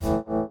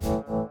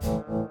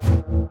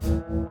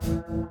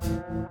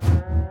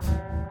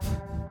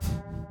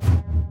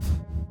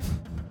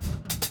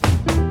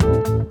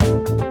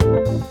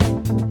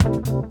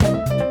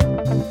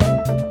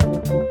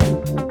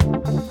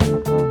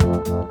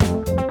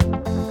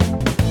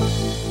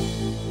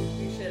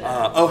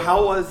Oh,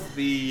 how was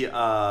the,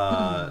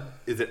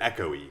 is it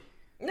echoey?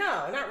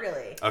 No, not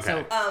really.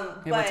 Okay.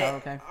 But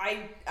okay.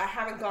 I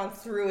haven't gone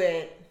through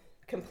it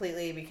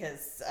completely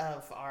because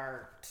of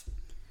our...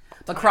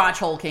 The crotch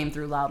hole came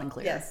through loud and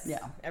clear. Yes. Yeah.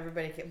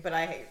 Everybody came, but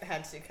I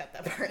had to cut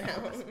that part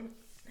out.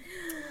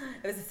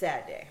 It was a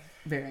sad day.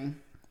 Very.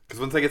 Because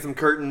once I get some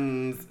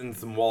curtains and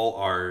some wall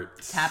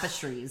art...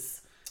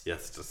 Tapestries.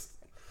 Yes, just...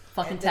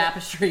 Fucking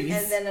tapestries.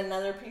 And then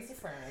another piece of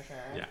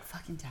furniture. Yeah.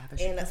 Fucking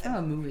tapestries. That's from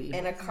a movie.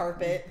 And a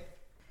carpet.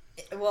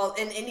 Well,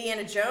 in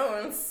Indiana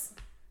Jones...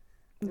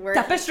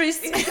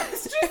 Tapestries.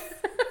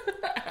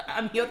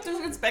 I'm here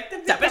to inspect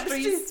the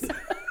tapestries.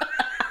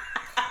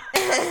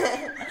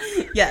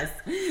 Yes,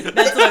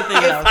 that's what I'm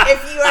thinking of.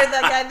 If you are the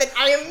guy, then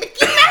I am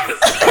Mickey Mouse.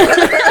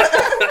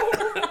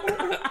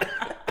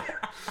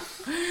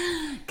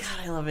 God,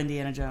 I love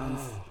Indiana Jones.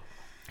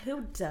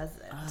 Who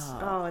doesn't?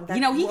 And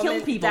that he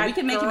killed people. We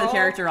can make him a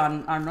character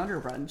on Murder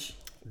Brunch.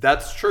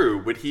 That's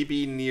true. Would he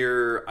be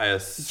near, I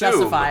assume,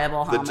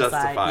 justifiable the homicide?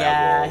 justifiable?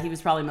 Yeah, he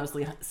was probably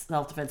mostly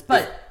self-defense.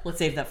 But let's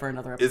save that for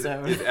another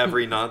episode. Is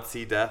every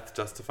Nazi death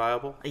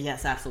justifiable?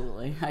 Yes,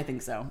 absolutely. I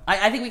think so.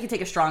 I think we could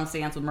take a strong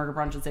stance with Murder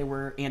Brunch and say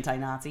we're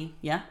anti-Nazi.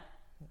 Yeah?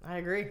 I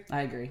agree.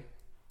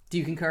 Do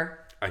you concur?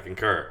 I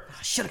concur.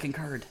 I should have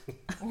concurred.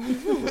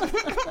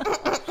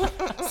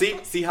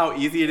 See how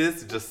easy it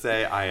is to just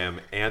say I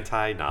am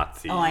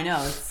anti-Nazi. Oh, I know.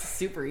 It's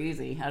super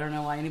easy. I don't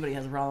know why anybody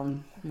has a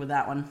problem with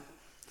that one.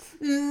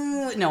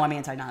 No, I'm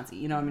anti-Nazi.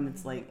 You know, I mean,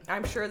 it's like...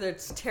 I'm sure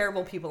there's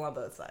terrible people on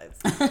both sides.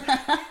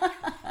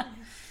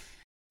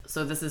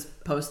 So this is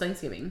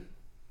post-Thanksgiving.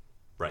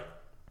 Right.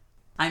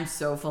 I'm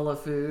so full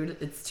of food.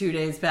 It's 2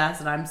 days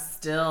past and I'm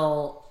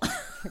still...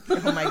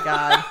 Oh my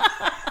God.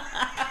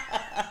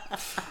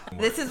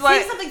 This is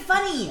why... Say something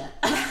funny!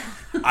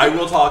 I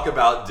will talk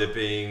about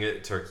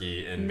dipping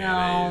turkey in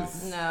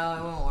mayonnaise. No,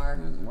 it won't work.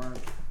 It won't work.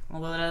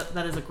 Although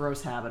that is a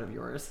gross habit of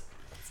yours.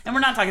 And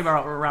we're not talking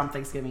about around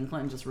Thanksgiving.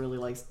 Clinton just really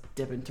likes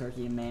dipping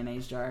turkey in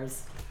mayonnaise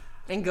jars.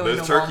 And going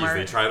Those to turkeys, Walmart.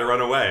 they try to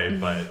run away,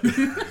 but...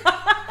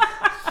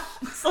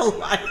 It's a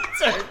lot of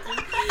turkey.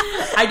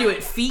 I do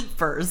it feet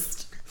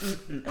first.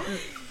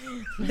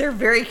 They're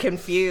very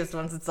confused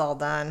once it's all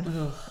done.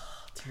 Ugh,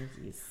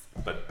 turkeys.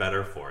 But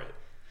better for it.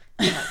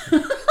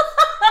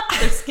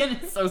 Their skin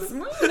is so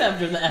smooth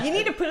after that. You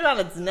need to put it on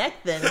its neck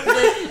then.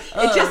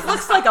 It just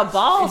looks like a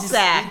ball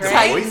sack, right?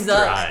 Tightens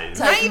up.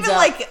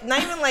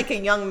 Not even like a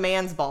young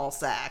man's ball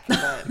sack.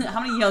 But. How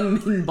many young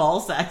men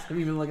ball sacks have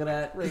you been looking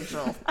at?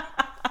 Rachel.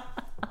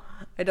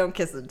 I don't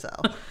kiss and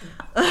tell.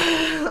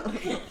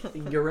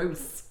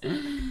 Gross.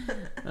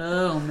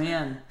 Oh,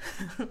 man.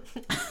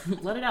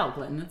 Let it out,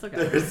 Clinton. It's okay.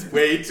 There's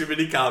way too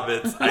many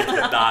comments I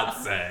cannot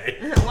say.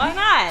 Why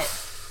not?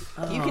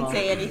 You can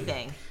say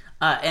anything.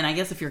 And I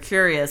guess if you're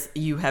curious,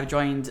 you have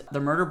joined the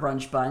Murder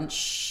Brunch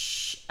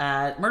bunch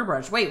at Murder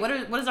Brunch. Wait, what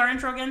is our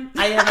intro again?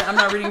 I'm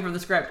not reading from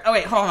the script. Oh,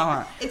 wait, hold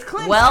on. It's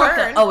Clinton's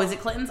turn. Oh, is it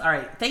Clinton's? All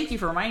right. Thank you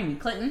for reminding me.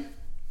 Clinton.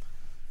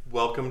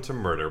 Welcome to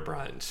Murder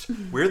Brunch.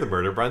 We're the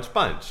Murder Brunch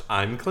bunch.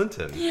 I'm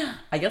Clinton. Yeah.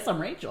 I guess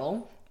I'm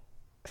Rachel.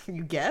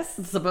 You guess?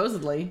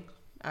 Supposedly.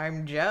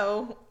 I'm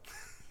Joe.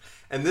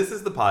 And this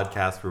is the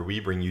podcast where we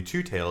bring you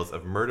two tales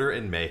of murder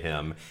and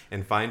mayhem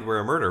and find where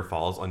a murder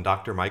falls on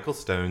Dr. Michael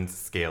Stone's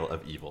scale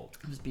of evil.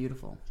 It was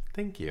beautiful.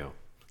 Thank you.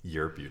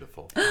 You're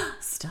beautiful.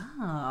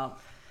 Stop.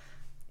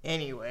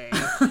 Anyway.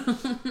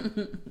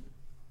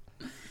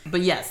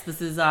 But yes,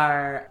 this is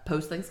our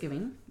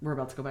post-Thanksgiving. We're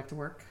about to go back to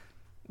work.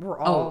 We're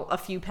all a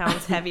few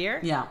pounds heavier.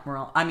 Yeah, we're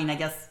all... I mean, I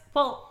guess...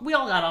 Well, we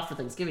all got off for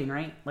Thanksgiving,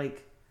 right?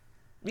 Like...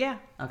 Yeah.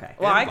 Okay.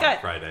 Well, And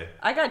Black Friday.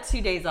 I got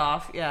 2 days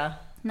off, yeah.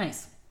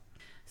 Nice.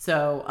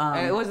 So,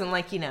 it wasn't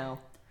like,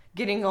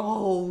 getting a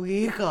whole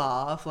week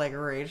off like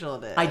Rachel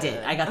did. I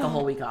did. I got the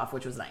whole week off,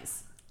 which was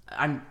nice.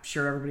 I'm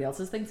sure everybody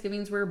else's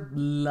Thanksgivings were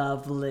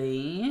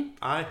lovely.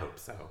 I hope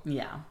so.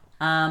 Yeah.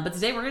 But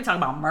today we're going to talk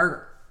about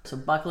murder. So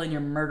buckle in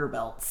your murder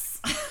belts.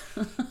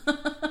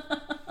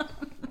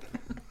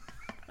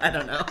 I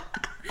don't know.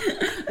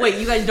 Wait,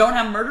 you guys don't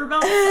have murder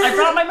belts? I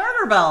brought my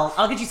murder belt.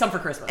 I'll get you some for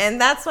Christmas. And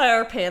that's why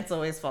our pants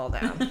always fall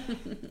down.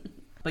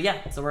 But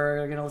yeah, so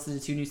we're going to listen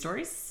to 2 news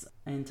stories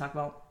and talk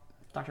about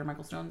Dr.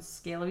 Michael Stone's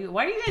scale of evil.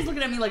 Why are you guys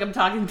looking at me like I'm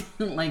talking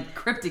like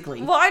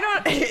cryptically? Well, I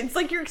don't. It's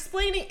like you're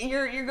explaining.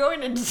 You're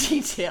going into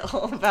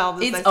detail about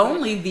this. It's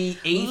only the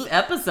 8th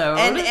episode,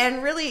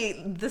 and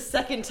really the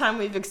second time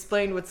we've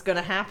explained what's going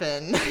to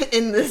happen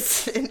in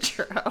this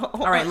intro.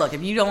 All right, look.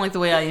 If you don't like the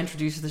way I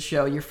introduce the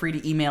show, you're free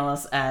to email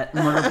us at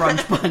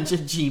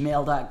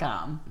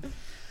murderbrunchbunch@gmail.com.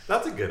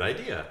 That's a good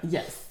idea.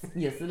 Yes,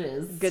 it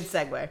is. Good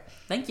segue.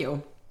 Thank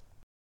you.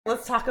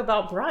 Let's talk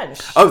about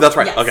brunch. Oh, that's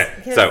right. Yes. Okay,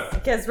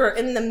 because we're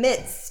in the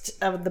midst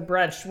of the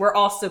brunch, we're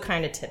also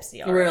kind of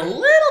tipsy. We're a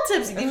little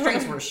tipsy. These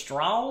drinks were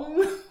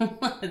strong.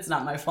 It's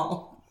not my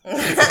fault. You're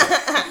the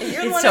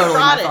It's one totally who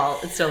brought my it.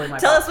 fault. It's totally my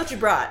Tell fault. us what you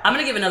brought. I'm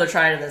gonna give another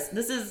try to this.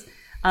 This is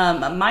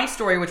my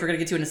story, which we're gonna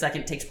get to in a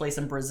second, takes place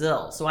in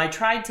Brazil. So I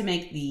tried to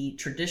make the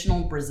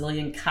traditional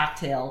Brazilian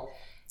cocktail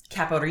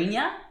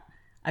caipirinha.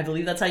 I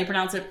believe that's how you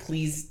pronounce it.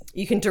 Please.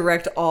 You can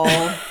direct all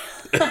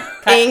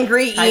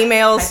angry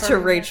emails to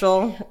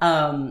Rachel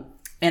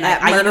And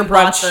at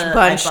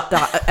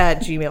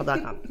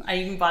murderbrunchbunch@gmail.com. I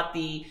even bought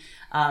the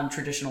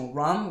traditional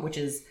rum, which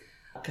is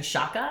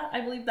Kashaka. I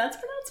believe that's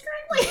pronounced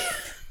correctly.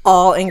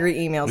 All angry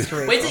emails to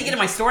Rachel. Wait till you get to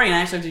my story and I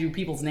actually have to do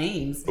people's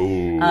names.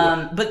 Ooh.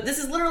 But this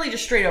is literally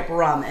just straight up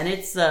rum, and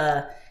it's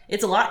a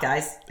lot,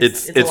 guys.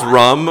 It's a lot.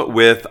 rum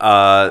with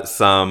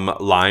some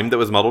lime that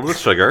was muddled with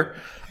sugar,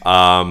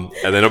 and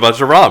then a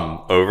bunch of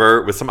rum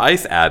over with some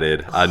ice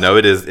added. No,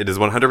 it is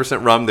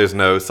 100% rum. There's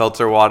no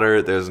seltzer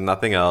water. There's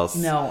nothing else.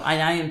 No, I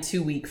am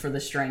too weak for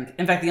this drink.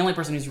 In fact, the only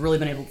person who's really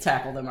been able to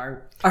tackle them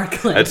are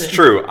Clinton. That's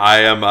true. I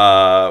am,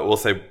 we'll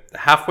say,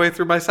 halfway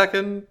through my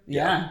second.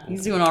 Yeah,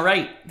 he's doing all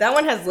right. That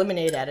one has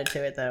lemonade added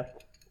to it, though.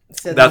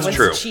 So That's that one's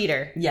true. a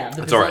cheater. Yeah,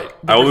 That's all right.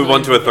 I will move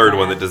on to a third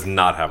one that does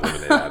not have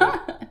lemonade added.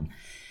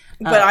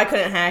 But I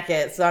couldn't hack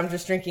it, so I'm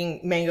just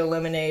drinking mango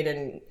lemonade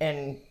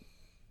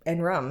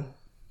and rum.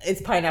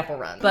 It's pineapple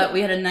rum. But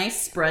we had a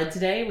nice spread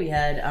today. We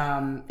had,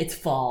 it's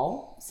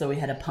fall, so we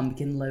had a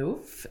pumpkin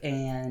loaf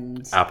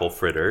and Apple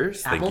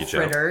fritters. Thank you,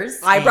 Joe. fritters.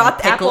 I and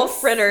brought apple pickles.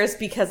 fritters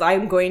because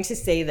I'm going to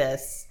say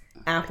this.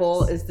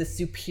 Apple is the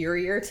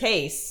superior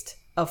taste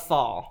of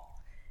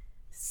fall.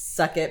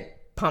 Suck it,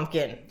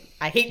 pumpkin.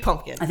 I hate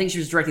pumpkin. I think she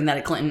was directing that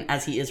at Clinton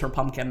as he is her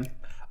pumpkin.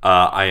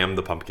 I am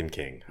the pumpkin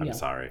king. I'm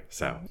sorry.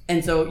 So,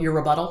 And so your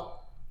rebuttal?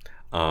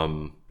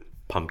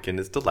 pumpkin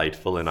is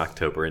delightful in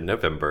October and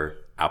November.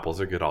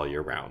 Apples are good all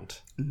year round.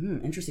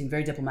 Interesting.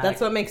 Very diplomatic.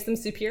 That's what makes them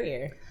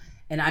superior.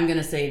 And I'm going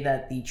to say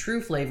that the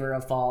true flavor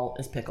of fall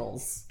is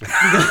pickles.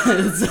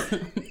 Because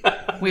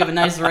we have a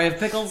nice array of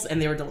pickles,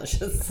 and they were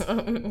delicious.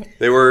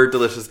 They were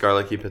delicious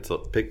garlicky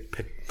pickles.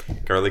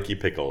 Garlicky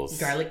pickles.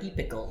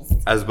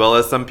 As well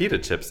as some pita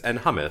chips and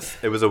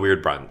hummus. It was a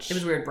weird brunch. It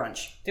was a weird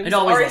brunch. Did we It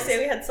always already is. say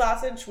we had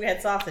sausage? We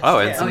had sausage. Oh,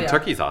 and too. some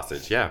turkey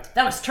sausage. Yeah.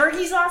 That was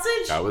turkey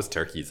sausage? That was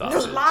turkey The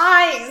sausage.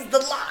 lies! The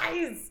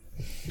lies!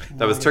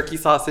 That was turkey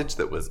sausage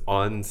that was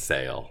on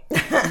sale.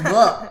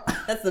 Ugh.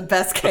 That's the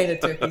best kind of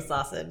turkey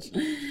sausage.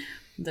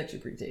 It's actually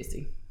pretty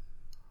tasty.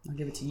 I'll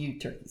give it to you,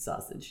 turkey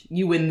sausage.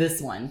 You win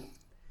this one.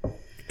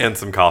 And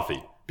some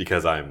coffee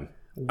because I'm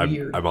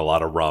Weird. a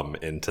lot of rum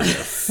into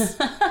this.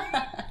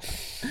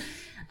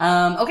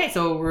 Okay,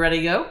 so we're ready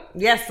to go?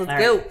 Yes, let's All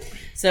go. right.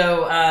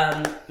 So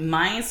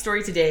my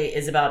story today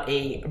is about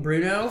a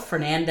Bruno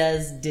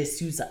Fernandez de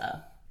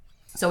Souza.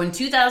 So in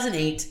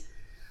 2008,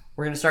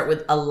 we're going to start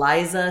with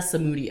Eliza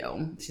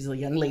Samudio. She's a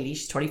young lady.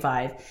 She's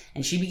 25.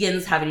 And she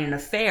begins having an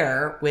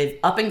affair with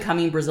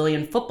up-and-coming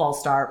Brazilian football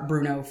star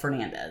Bruno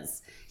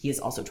Fernandes. He is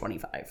also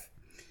 25.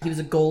 He was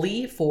a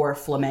goalie for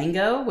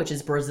Flamengo, which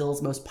is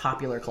Brazil's most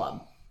popular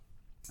club.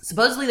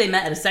 Supposedly, they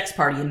met at a sex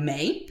party in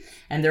May,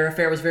 and their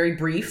affair was very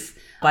brief.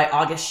 By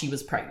August, she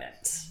was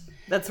pregnant.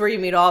 That's where you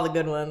meet all the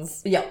good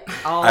ones. Yep.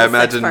 All I the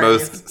imagine sex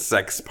parties. most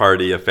sex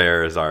party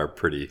affairs are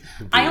pretty.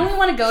 I only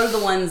want to go to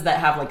the ones that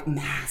have like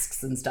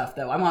masks and stuff,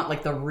 though. I want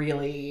like the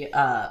really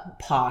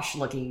posh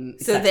looking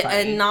So sex the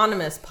party.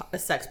 anonymous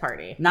sex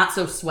party. Not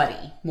so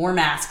sweaty. More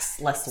masks,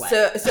 less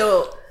sweat.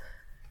 So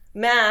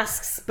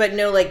masks, but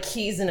no like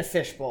keys in a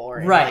fishbowl. Or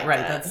anything right.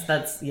 like that.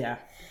 That's yeah.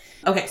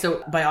 Okay,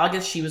 so by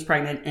August she was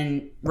pregnant,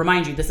 and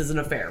remind you, this is an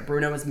affair.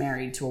 Bruno is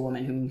married to a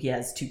woman who he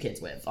has 2 kids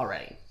with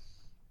already.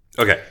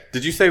 Okay.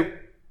 Did you say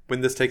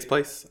when this takes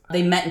place?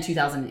 They met in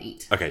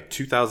 2008. Okay,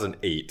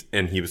 2008,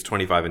 and he was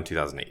 25 in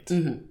 2008.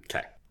 Mm-hmm.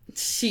 Okay.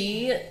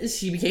 She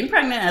became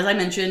pregnant, as I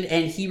mentioned,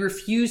 and he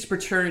refused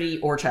paternity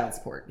or child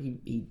support.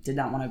 He did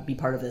not want to be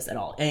part of this at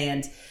all.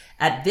 And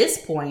at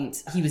this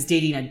point, he was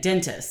dating a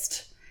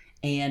dentist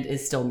and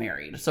is still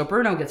married. So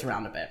Bruno gets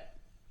around a bit.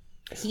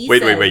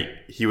 Wait.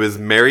 He was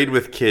married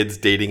with kids,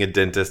 dating a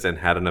dentist, and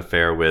had an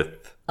affair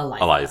with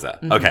Eliza.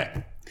 Mm-hmm.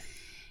 Okay.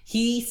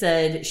 He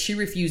said she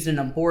refused an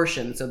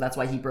abortion, so that's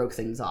why he broke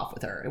things off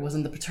with her. It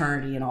wasn't the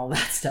paternity and all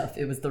that stuff.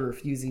 It was the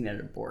refusing an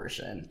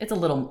abortion. It's a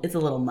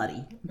little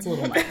muddy. It's a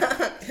little muddy.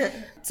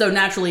 So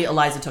naturally,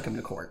 Eliza took him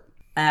to court.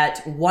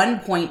 At one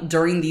point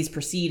during these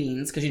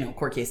proceedings, because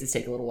court cases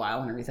take a little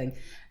while and everything,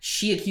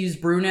 she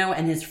accused Bruno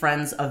and his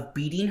friends of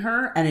beating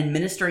her and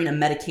administering a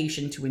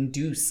medication to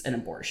induce an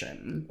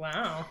abortion.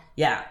 Wow.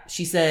 Yeah,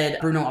 she said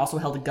Bruno also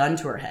held a gun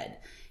to her head.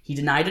 He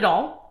denied it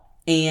all.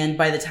 And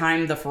by the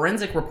time the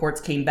forensic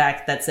reports came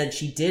back that said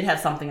she did have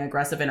something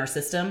aggressive in her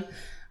system,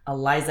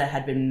 Eliza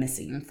had been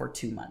missing for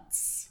 2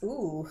 months.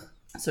 Ooh.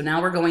 So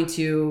now we're going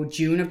to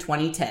June of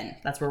 2010.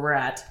 That's where we're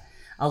at.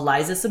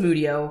 Eliza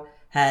Samudio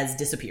has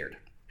disappeared.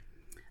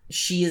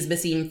 She is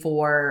missing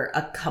for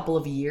a couple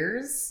of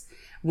years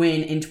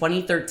when in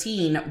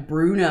 2013,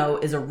 Bruno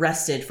is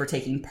arrested for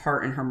taking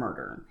part in her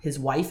murder. His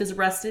wife is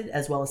arrested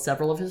as well as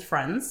several of his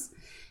friends.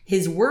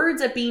 His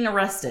words at being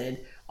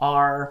arrested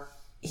are...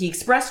 He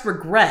expressed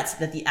regret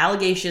that the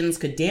allegations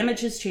could damage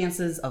his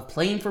chances of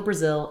playing for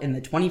Brazil in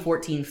the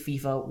 2014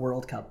 FIFA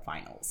World Cup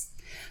finals.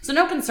 So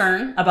no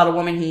concern about a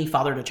woman he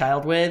fathered a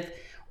child with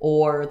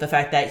or the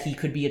fact that he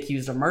could be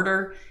accused of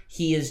murder.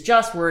 He is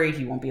just worried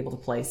he won't be able to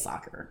play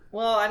soccer.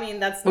 Well, I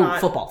mean, that's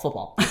not...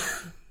 Football.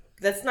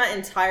 That's not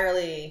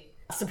entirely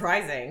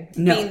surprising.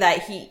 No. Being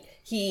that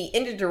he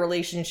ended a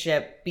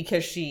relationship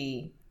because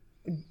she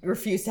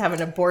refused to have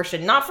an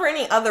abortion, not for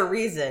any other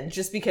reason,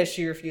 just because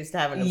she refused to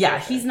have an abortion. Yeah,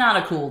 he's not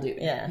a cool dude.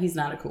 Yeah. He's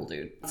not a cool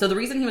dude. So the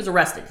reason he was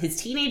arrested,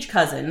 his teenage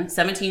cousin,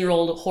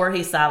 17-year-old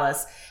Jorge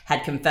Salas,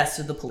 had confessed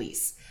to the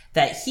police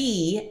that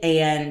he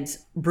and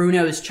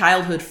Bruno's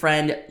childhood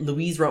friend,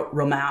 Luis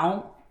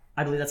Romao,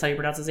 I believe that's how you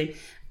pronounce his name,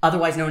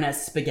 otherwise known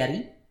as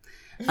Spaghetti.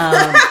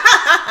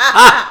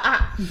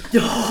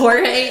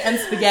 Jorge and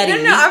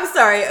Spaghetti. No, I'm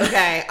sorry.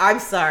 Okay, I'm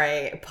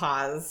sorry.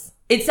 Pause.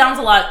 It sounds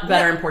a lot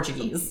better in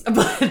Portuguese,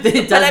 but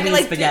it does mean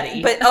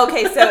spaghetti. But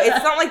okay, so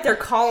it's not like they're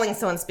calling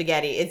someone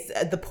spaghetti.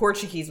 It's the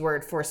Portuguese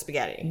word for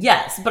spaghetti.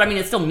 Yes, but I mean,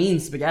 it still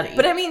means spaghetti.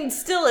 But I mean,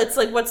 still, it's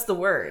like, what's the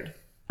word?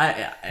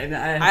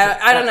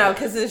 I don't know,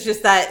 because it's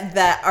just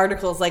that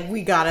article's like,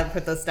 we gotta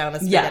put this down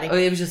as spaghetti. Yeah,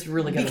 it was just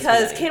really good.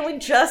 Because can we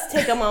just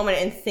take a moment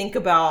and think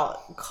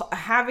about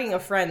having a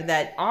friend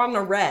that on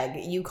the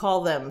reg you call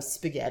them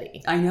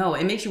spaghetti? I know,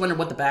 it makes you wonder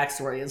what the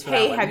backstory is for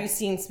Hey, that one. have you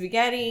seen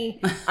Spaghetti?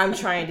 I'm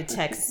trying to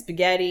text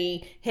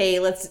Spaghetti. Hey,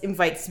 let's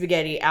invite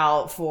Spaghetti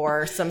out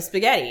for some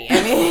spaghetti.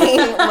 I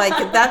mean,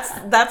 like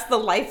that's the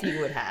life you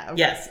would have.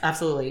 Yes,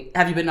 absolutely.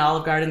 Have you been to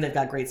Olive Garden? They've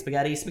got great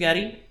spaghetti.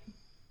 Spaghetti?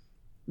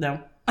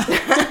 No.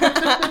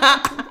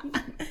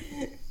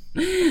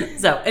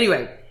 So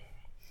anyway,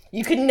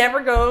 you could never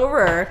go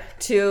over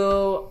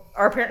to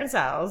our parents'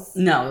 house.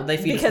 No, they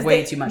feed us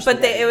way too much.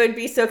 But it would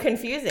be so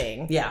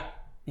confusing. Yeah.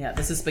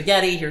 This is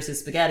spaghetti. Here's his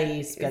spaghetti.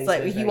 It's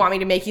like, you want me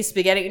to make you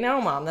spaghetti? No,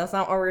 Mom, that's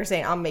not what we're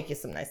saying. I'll make you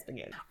some nice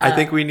spaghetti. I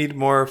think we need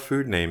more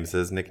food names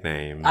as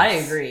nicknames. I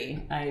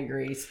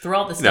agree.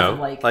 Throw out the stuff of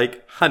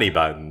like honey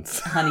buns.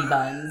 Honey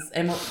buns.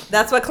 And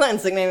that's what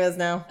Clinton's nickname is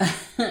now.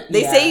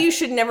 They say you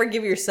should never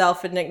give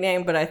yourself a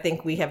nickname, but I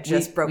think we have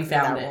just broken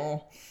that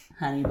rule.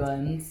 Honey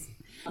buns.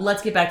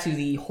 Let's get back to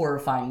the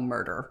horrifying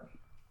murder.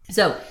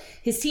 So,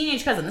 his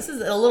teenage cousin, this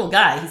is a little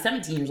guy, he's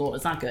 17 years old,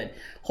 it's not good.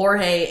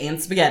 Jorge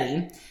and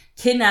Spaghetti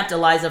kidnapped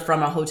Eliza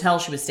from a hotel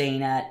she was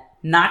staying at,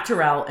 knocked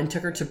her out, and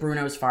took her to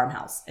Bruno's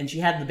farmhouse. And she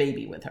had the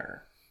baby with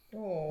her.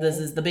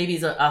 The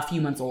baby's a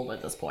few months old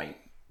at this point.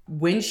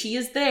 When she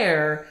is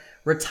there,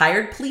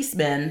 retired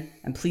policeman,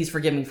 and please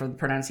forgive me for the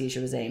pronunciation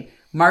of his name,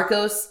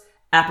 Marcos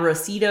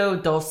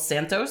Aparecido dos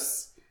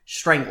Santos,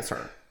 strangles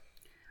her.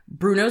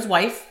 Bruno's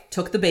wife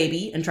took the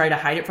baby and tried to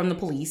hide it from the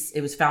police.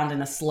 It was found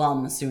in a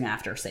slum soon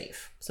after,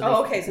 safe.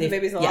 So so the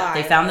baby's alive. Yeah,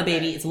 they found the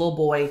baby. It's a little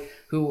boy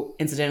who,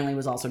 incidentally,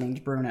 was also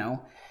named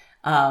Bruno.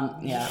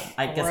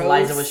 I guess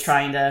Eliza was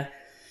trying to,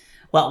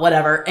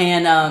 whatever.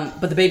 And,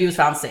 but the baby was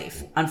found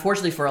safe.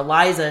 Unfortunately for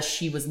Eliza,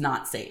 she was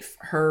not safe.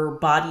 Her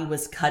body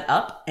was cut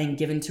up and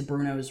given to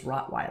Bruno's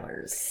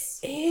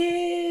Rottweilers.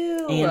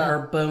 Ew. And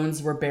her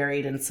bones were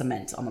buried in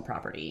cement on the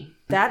property.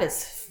 That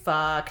is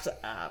fucked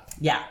up.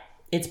 Yeah.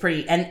 It's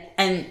pretty,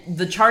 and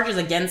the charges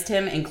against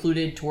him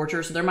included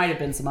torture, so there might have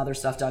been some other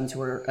stuff done to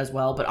her as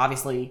well, but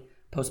obviously,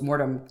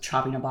 post-mortem,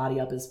 chopping a body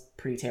up is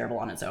pretty terrible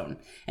on its own.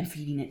 And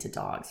feeding it to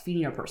dogs,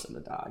 feeding a person to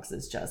dogs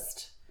is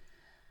just,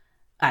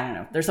 I don't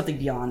know, there's something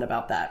beyond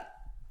about that.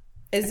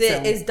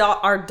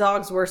 Are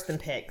dogs worse than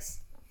pigs?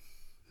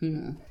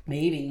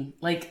 Maybe.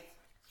 Like,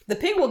 the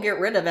pig will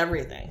get rid of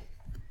everything.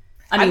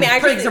 I mean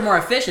pigs are more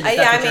efficient if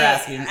that's what you're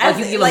asking. Like,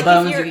 you can give them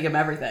bones, you can give them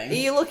everything.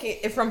 You look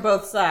at it from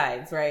both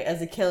sides, right?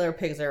 As a killer,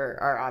 pigs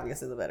are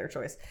obviously the better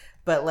choice.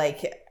 But,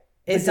 like...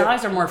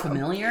 dogs are more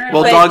familiar.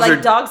 Well, dogs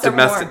are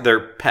domestic.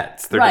 They're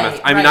pets. They're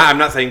domestic. I mean, I'm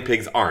not saying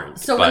pigs aren't.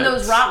 So when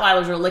those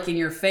Rottweilers are licking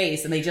your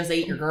face and they just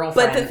ate your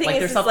girlfriend... But the thing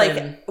is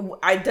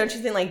don't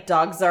you think, like,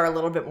 dogs are a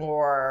little bit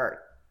more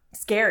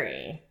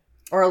scary?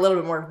 Or a little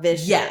bit more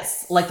vicious?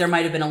 Yes. Like, there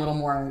might have been a little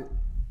more...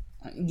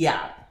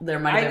 Yeah. There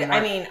might have been more...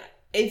 I mean,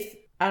 if...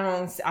 I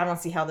don't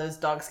see how those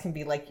dogs can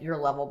be like your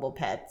lovable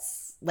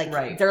pets. Like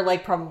they're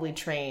like probably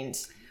trained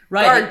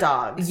guard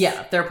dogs.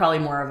 Yeah, they're probably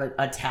more of a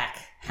attack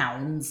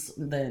hounds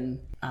than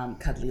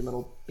cuddly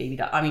little baby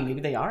dog. I mean,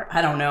 maybe they are.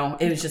 I don't know.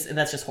 That's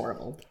just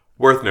horrible.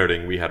 Worth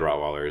noting, we had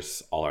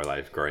Rottweilers all our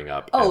life growing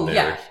up. Oh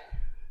yeah,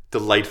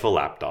 delightful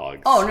lap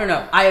dogs. Oh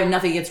no, I have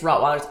nothing against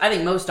Rottweilers. I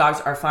think most dogs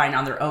are fine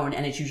on their own,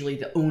 and it's usually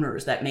the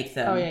owners that make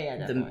them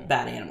the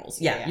bad animals.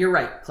 Yeah, you're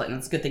right, Clinton.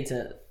 It's a good thing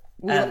to.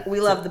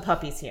 We love the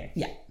puppies here.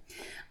 Yeah.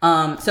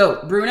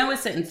 So Bruno was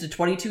sentenced to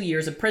 22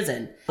 years of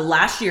prison.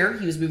 Last year,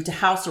 he was moved to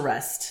house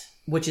arrest,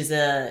 which is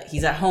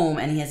he's at home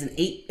and he has an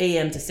 8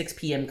 a.m. to 6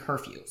 p.m.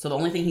 curfew. So the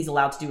only thing he's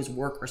allowed to do is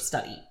work or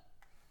study.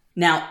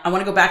 Now, I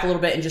want to go back a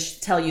little bit and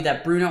just tell you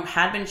that Bruno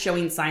had been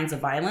showing signs of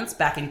violence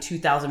back in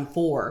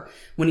 2004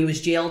 when he was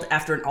jailed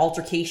after an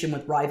altercation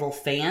with rival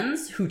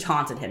fans who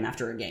taunted him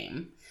after a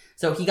game.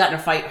 So he got in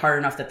a fight hard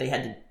enough that they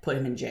had to put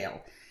him in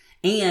jail.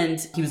 And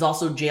he was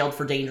also jailed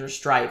for dangerous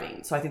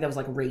driving. So I think that was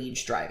like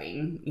rage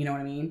driving. You know what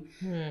I mean?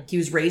 He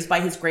was raised by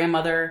his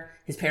grandmother.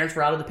 His parents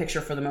were out of the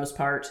picture for the most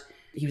part.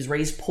 He was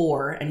raised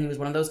poor, and he was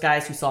one of those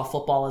guys who saw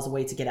football as a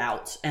way to get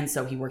out. And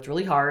so he worked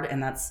really hard,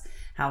 and that's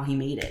how he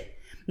made it.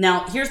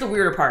 Now, here's the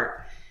weirder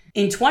part.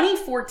 In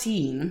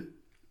 2014,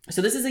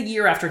 So this is a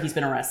year after he's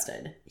been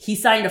arrested. He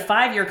signed a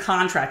 5-year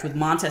contract with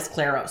Montes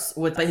Claros,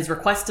 but his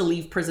request to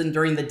leave prison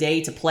during the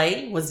day to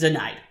play was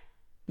denied.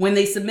 When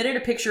they submitted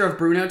a picture of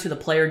Bruno to the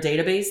player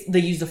database, they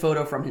used a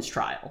photo from his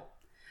trial.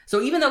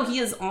 So even though he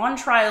is on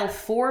trial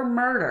for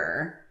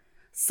murder,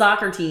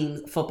 soccer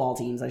teams, football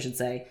teams, I should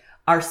say,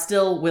 are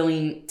still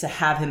willing to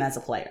have him as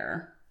a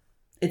player.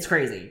 It's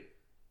crazy.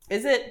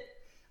 Is it?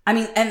 I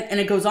mean, and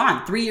it goes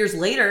on. 3 years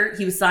later,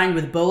 he was signed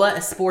with Boa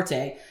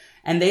Esporte,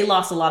 and they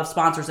lost a lot of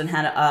sponsors and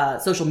had a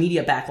social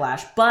media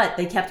backlash, but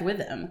they kept with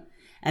him.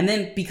 And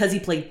then because he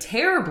played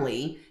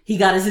terribly, he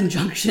got his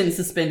injunction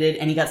suspended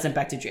and he got sent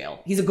back to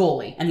jail. He's a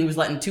goalie and he was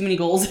letting too many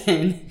goals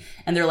in.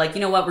 And they're like,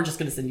 you know what? We're just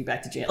going to send you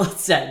back to jail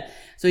instead.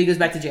 So he goes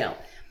back to jail.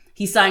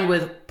 He signed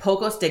with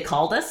Pocos de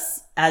Caldas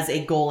as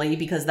a goalie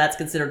because that's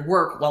considered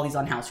work while he's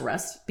on house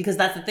arrest. Because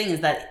that's the thing, is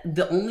that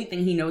the only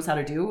thing he knows how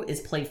to do is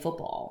play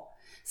football.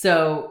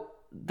 So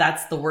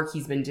that's the work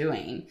he's been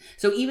doing.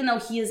 So even though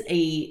he is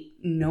a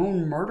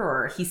known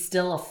murderer, he's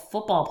still a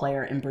football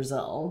player in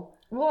Brazil.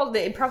 Well,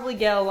 they probably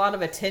get a lot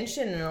of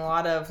attention and a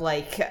lot of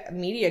like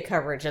media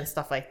coverage and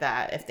stuff like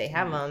that if they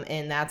have them,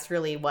 and that's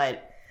really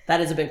what that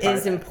is a big part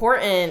is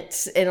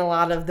important in a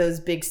lot of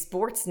those big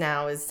sports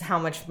now, is how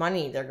much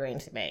money they're going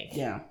to make.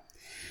 Yeah.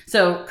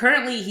 So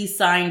currently he's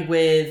signed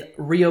with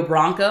Rio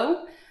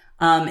Branco.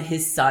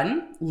 His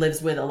son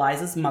lives with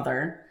Eliza's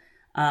mother.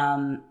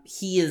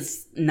 He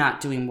is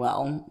not doing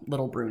well,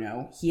 little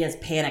Bruno. He has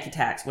panic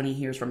attacks when he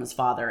hears from his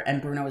father,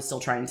 and Bruno is still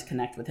trying to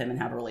connect with him and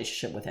have a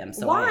relationship with him.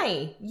 So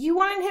why? You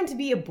wanted him to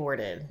be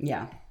aborted.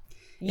 Yeah.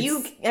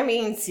 I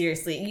mean,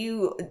 seriously,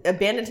 you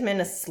abandoned him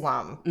in a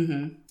slum.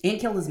 Mm-hmm. And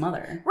killed his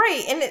mother.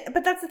 Right,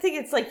 but that's the thing.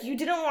 It's like, you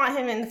didn't want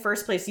him in the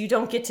first place. You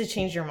don't get to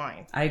change your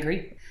mind. I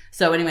agree.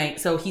 So anyway,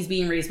 so he's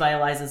being raised by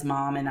Eliza's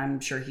mom, and I'm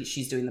sure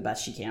she's doing the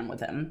best she can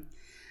with him.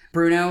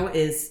 Bruno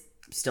is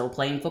still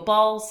playing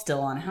football,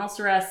 still on house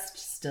arrest,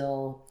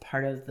 still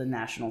part of the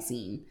national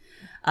scene.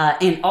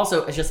 And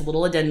also, as just a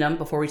little addendum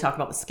before we talk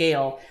about the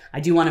scale, I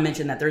do want to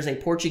mention that there's a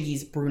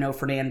Portuguese Bruno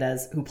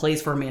Fernandes who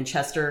plays for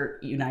Manchester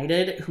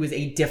United, who is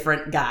a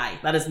different guy.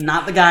 That is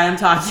not the guy I'm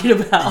talking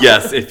about.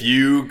 Yes, if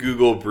you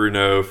Google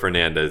Bruno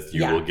Fernandes,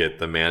 you will get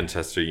the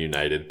Manchester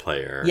United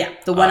player. Yeah,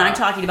 the one I'm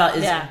talking about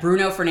is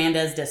Bruno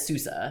Fernandes de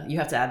Sousa. You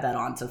have to add that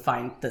on to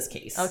find this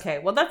case. Okay,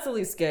 well, that's at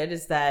least good,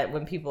 is that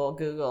when people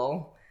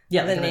Google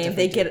the name,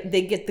 they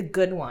get the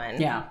good one.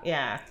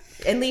 Yeah.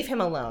 And leave him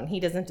alone. He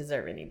doesn't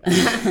deserve anybody.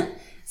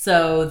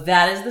 So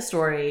that is the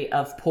story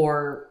of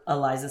poor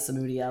Eliza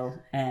Samudio.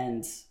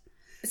 And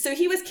so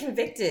he was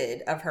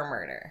convicted of her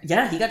murder.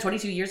 Yeah, he got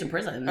 22 years in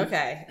prison.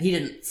 Okay. He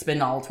didn't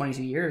spend all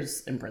 22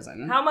 years in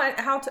prison. How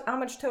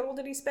much total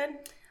did he spend?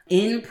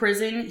 In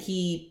prison,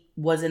 he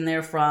was in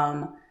there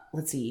from,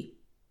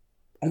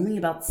 only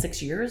about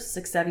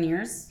 7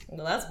 years.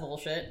 Well, that's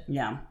bullshit.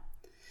 Yeah.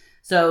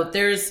 So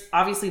there's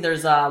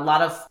a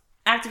lot of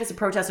activists and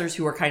protesters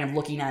who are kind of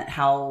looking at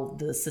how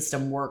the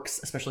system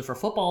works, especially for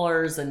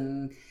footballers,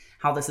 and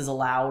how this is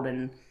allowed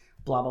and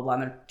blah, blah, blah.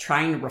 And they're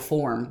trying to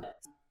reform.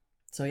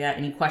 So yeah,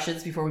 any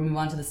questions before we move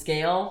on to the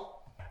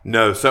scale?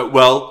 No. So,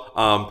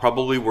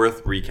 probably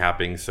worth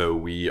recapping. So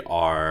we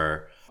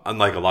are,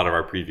 unlike a lot of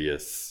our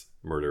previous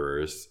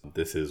murderers,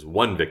 this is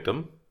one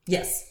victim.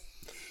 Yes.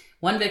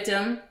 One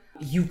victim.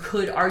 You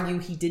could argue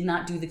he did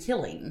not do the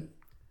killing,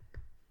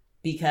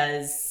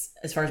 because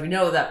as far as we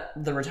know, that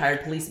the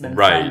retired policeman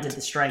did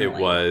the strangling.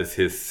 It was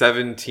his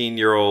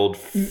 17-year-old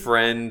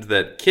friend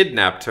that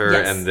kidnapped her,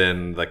 and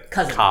then the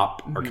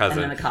cop or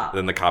cousin, and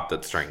then the cop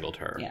that strangled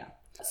her. Yeah.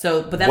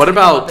 So, but that's what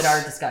about up in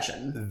our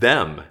discussion.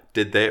 Them?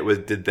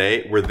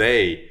 Were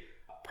they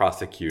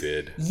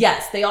prosecuted?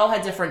 Yes, they all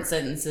had different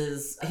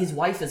sentences. His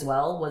wife as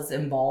well was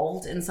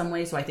involved in some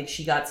way, so I think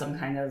she got some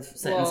kind of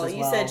sentence as well. Well,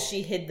 you said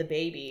she hid the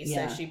baby,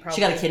 so she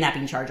got a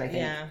kidnapping charge, I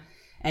think. Yeah.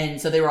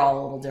 And so they were all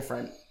a little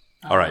different.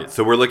 All right,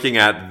 so we're looking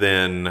at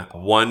then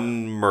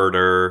one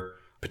murder,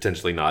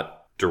 potentially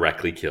not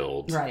directly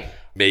killed. Right.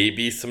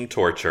 Maybe some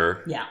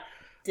torture. Yeah.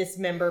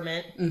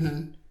 Dismemberment.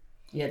 Mm-hmm.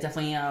 Yeah,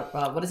 definitely.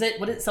 What is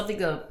it? What is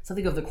something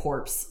of the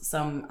corpse?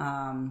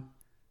 Some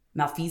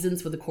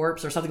malfeasance with the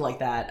corpse or something like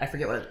that. I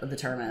forget what the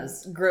term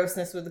is.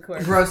 Grossness with the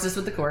corpse. Grossness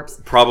with the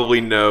corpse. Probably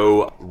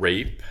no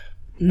rape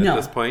at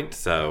this point.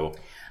 So.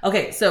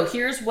 Okay, so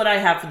here's what I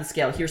have for the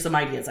scale. Here's some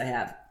ideas I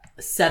have.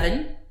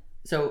 7.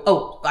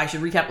 So, I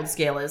should recap what the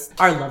scale is.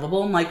 Our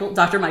lovable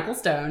Dr. Michael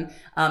Stone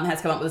has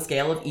come up with a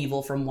scale of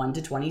evil from 1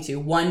 to 22.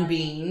 1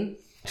 being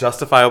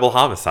justifiable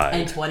homicide,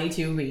 and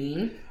 22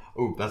 being,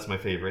 that's my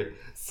favorite,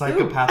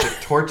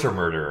 psychopathic torture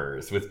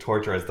murderers with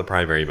torture as the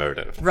primary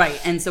motive. Right.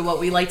 And so what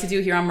we like to do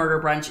here on Murder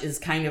Brunch is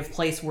kind of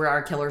place where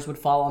our killers would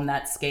fall on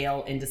that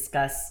scale and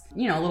discuss, a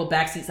little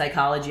backseat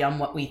psychology on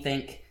what we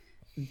think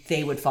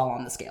they would fall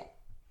on the scale.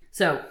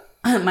 So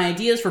my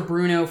ideas for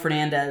Bruno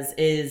Fernandes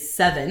is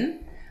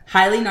 7.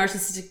 Highly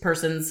narcissistic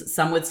persons,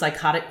 some with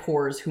psychotic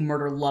cores who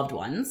murder loved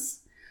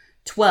ones.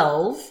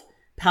 12,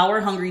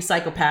 power-hungry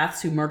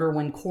psychopaths who murder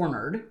when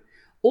cornered.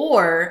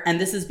 Or,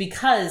 and this is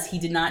because he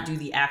did not do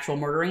the actual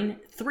murdering,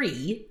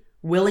 3,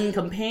 willing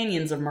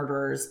companions of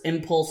murderers,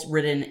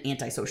 impulse-ridden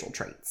antisocial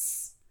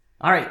traits.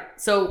 All right,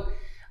 so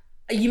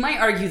you might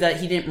argue that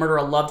he didn't murder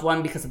a loved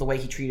one because of the way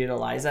he treated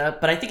Eliza,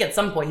 but I think at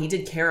some point he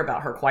did care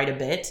about her quite a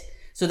bit.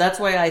 So that's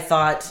why I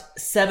thought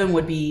 7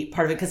 would be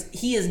part of it, because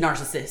he is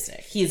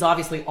narcissistic. He is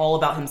obviously all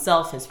about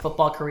himself, his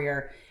football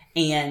career,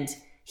 and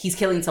he's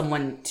killing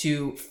someone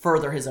to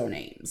further his own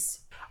aims.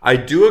 I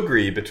do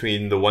agree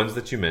between the ones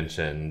that you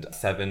mentioned,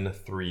 7,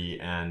 3,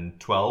 and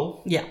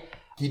 12. Yeah.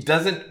 He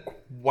doesn't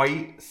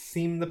quite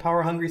seem the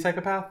power-hungry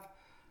psychopath,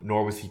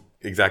 nor was he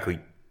exactly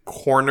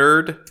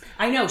cornered.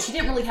 I know, she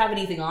didn't really have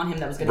anything on him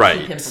that was going to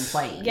keep him from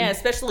playing. Yeah,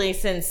 especially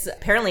since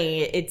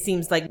apparently it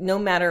seems like no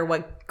matter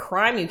what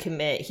crime you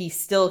commit, he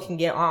still can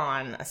get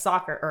on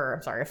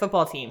a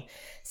football team.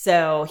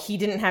 So he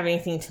didn't have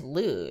anything to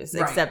lose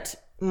except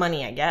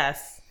money, I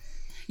guess.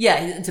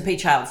 Yeah, to pay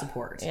child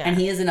support. Yeah. And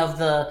he isn't of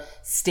the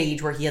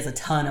stage where he has a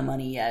ton of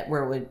money yet,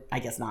 where it would, I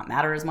guess, not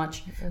matter as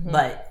much. Mm-hmm.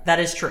 But that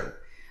is true.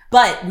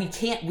 But we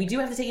do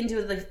have to take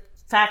into the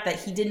fact that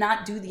he did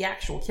not do the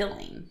actual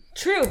killing.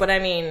 True, but I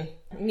mean,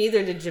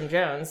 neither did Jim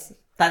Jones.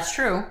 That's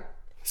true.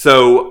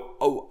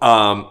 So,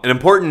 an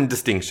important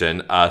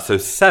distinction. So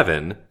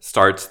 7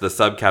 starts the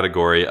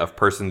subcategory of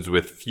persons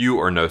with few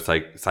or no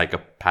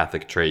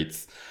psychopathic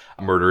traits,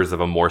 murders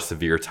of a more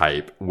severe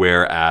type,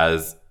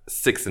 whereas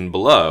 6 and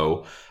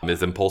below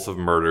is impulsive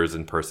murders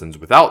in persons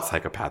without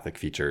psychopathic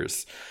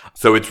features.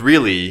 So it's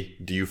really,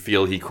 do you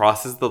feel he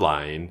crosses the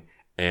line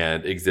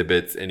and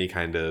exhibits any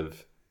kind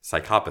of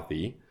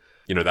psychopathy?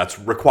 You know, that's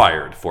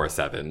required for a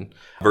 7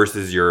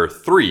 versus your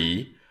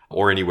 3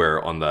 or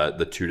anywhere on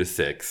the 2 to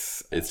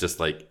 6. It's just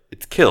like,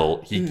 it's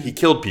kill. He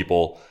killed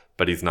people,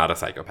 but he's not a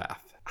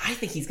psychopath. I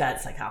think he's got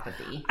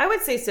psychopathy. I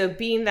would say so,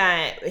 being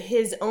that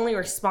his only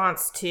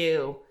response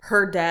to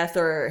her death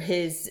or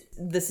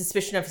the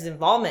suspicion of his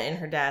involvement in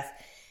her death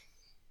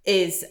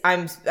is,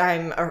 I'm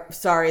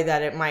sorry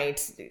that it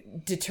might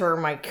deter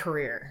my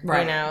career.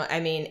 Right. You know, I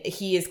mean,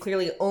 he is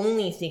clearly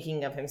only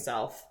thinking of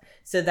himself.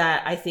 So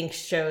that I think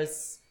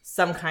shows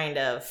some kind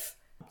of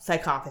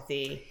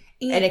psychopathy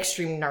and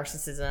extreme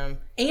narcissism.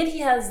 And he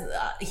has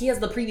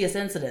the previous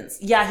incidents.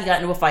 Yeah, he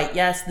got into a fight.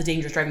 Yes, the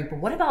dangerous driving. But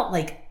what about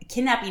like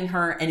kidnapping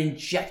her and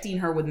injecting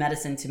her with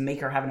medicine to make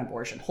her have an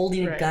abortion,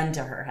 holding a gun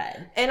to her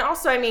head? And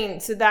also, I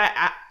mean, so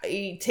that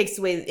takes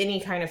away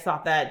any kind of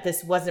thought that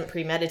this wasn't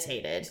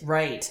premeditated.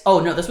 Right. Oh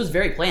no, this was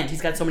very planned.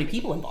 He's got so many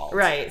people involved.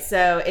 Right.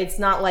 So it's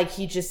not like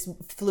he just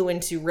flew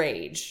into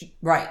rage.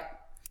 Right.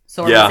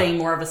 So are we saying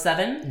more of a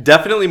 7?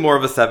 Definitely more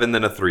of a 7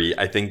 than a 3.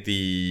 I think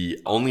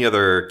the only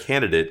other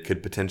candidate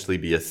could potentially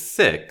be a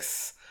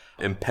 6.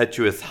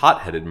 Impetuous,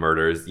 hot-headed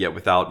murders, yet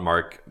without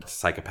marked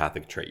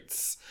psychopathic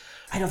traits.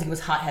 I don't think it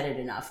was hot-headed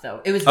enough,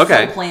 though. It was so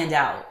planned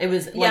out. It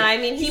was like, I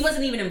mean, he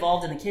wasn't even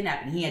involved in the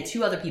kidnapping. He had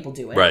 2 other people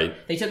do it. Right.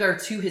 They took her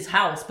to his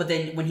house, but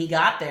then when he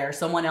got there,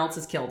 someone else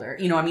has killed her.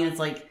 You know, I mean, it's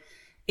like,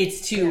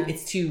 it's too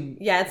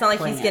Yeah, it's not like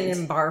planned. he's getting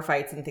in bar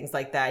fights and things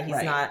like that.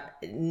 He's not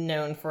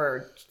known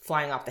for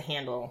flying off the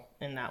handle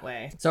in that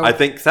way. So I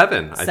think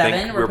 7. I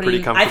think we're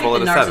pretty comfortable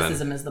at a 7. I think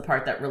the narcissism is the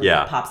part that really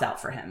pops out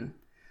for him.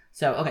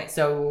 So, okay,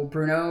 so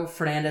Bruno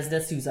Fernandez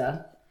de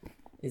Souza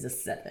is a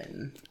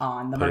 7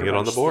 on the Putting it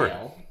on the board.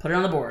 Scale. Put it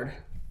on the board.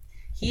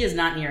 He is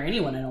not near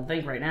anyone, I don't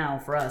think, right now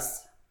for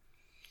us.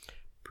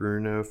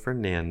 Bruno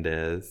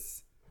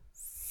Fernandez,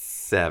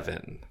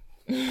 7.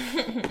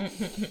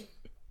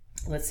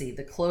 Let's see.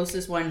 The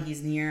closest one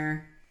he's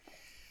near.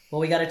 Well,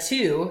 we got a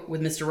 2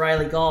 with Mr.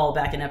 Riley Gall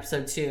back in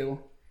episode 2,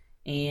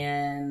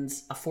 and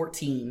a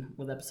 14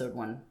 with episode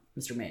 1,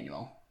 Mr.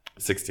 Manuel.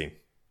 16.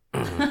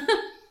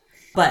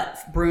 But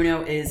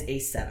Bruno is a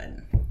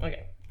 7.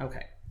 Okay.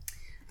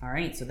 All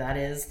right. So that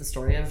is the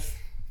story of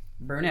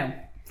Bruno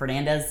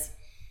Fernandez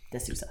de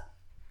Souza.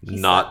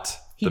 Not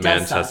the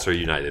Manchester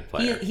United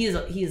player. He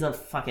is a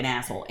fucking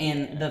asshole,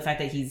 and the fact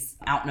that he's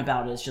out and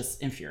about is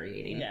just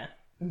infuriating. Yeah.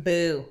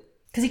 Boo.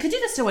 Because he could do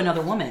this to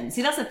another woman.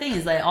 See, that's the thing,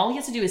 is that all he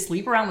has to do is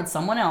sleep around with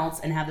someone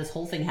else and have this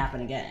whole thing happen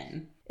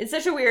again. It's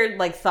such a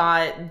weird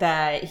thought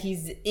that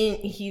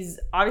he's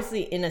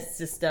obviously in a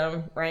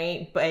system,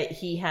 right? But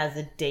he has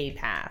a day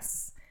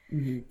pass.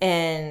 Mm-hmm.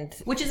 And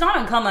which is not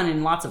uncommon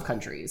in lots of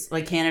countries.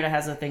 Like Canada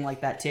has a thing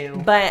like that too.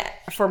 But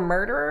for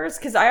murderers,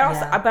 because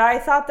I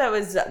thought that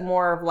was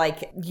more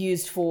of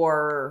used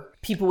for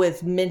people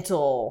with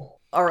mental,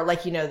 or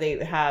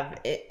they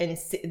have, and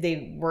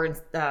they were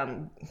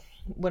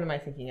what am I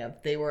thinking of?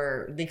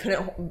 They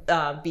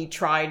couldn't be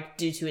tried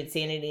due to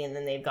insanity, and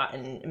then they've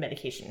gotten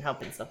medication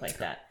help and stuff like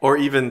that. Or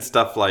even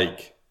stuff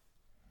like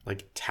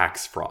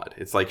tax fraud.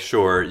 It's like,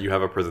 sure, you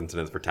have a prison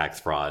sentence for tax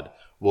fraud.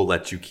 We'll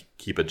let you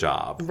keep a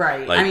job.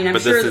 Right.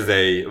 But this is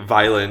a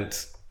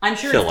violent I'm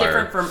sure killer. It's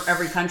different from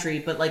every country,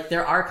 but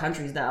there are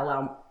countries that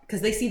allow,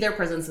 because they see their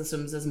prison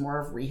systems as more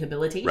of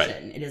rehabilitation.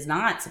 Right. It is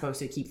not supposed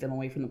to keep them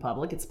away from the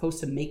public. It's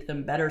supposed to make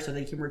them better so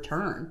they can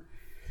return.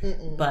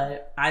 Mm-mm.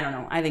 But I don't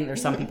know. I think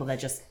there's some people that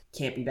just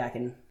can't be back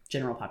in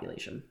general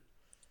population.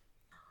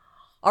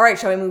 All right,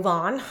 shall we move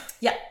on?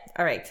 Yeah.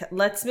 All right,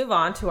 let's move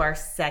on to our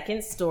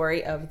second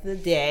story of the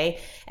day.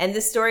 And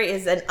this story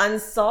is an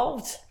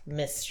unsolved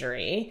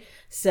mystery.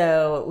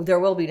 So there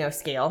will be no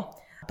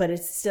scale, but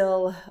it's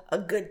still a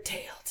good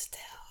tale to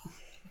tell.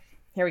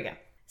 Here we go.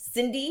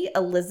 Cindy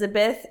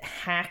Elizabeth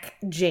Hack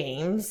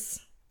James.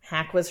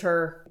 Hack was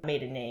her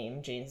maiden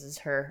name. James is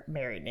her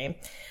married name.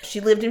 She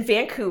lived in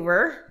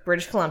Vancouver,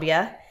 British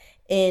Columbia.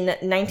 In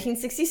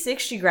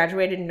 1966, she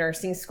graduated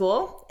nursing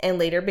school and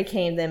later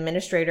became the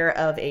administrator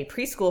of a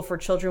preschool for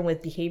children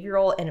with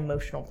behavioral and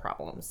emotional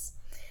problems.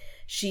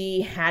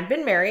 She had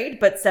been married,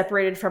 but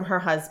separated from her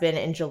husband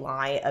in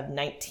July of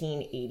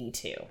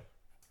 1982.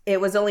 It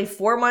was only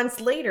 4 months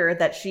later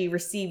that she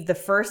received the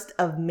first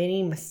of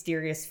many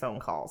mysterious phone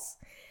calls.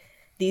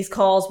 These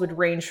calls would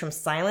range from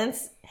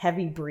silence,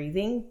 heavy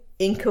breathing,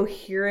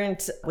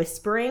 incoherent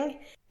whispering,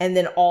 and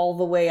then all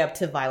the way up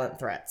to violent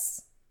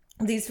threats.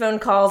 These phone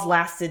calls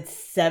lasted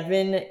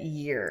 7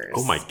 years.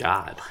 Oh my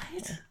God.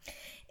 What?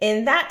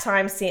 In that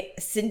time,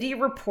 Cindy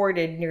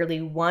reported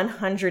nearly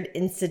 100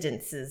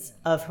 incidences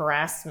of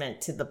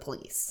harassment to the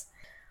police.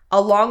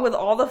 Along with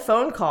all the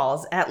phone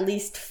calls, at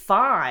least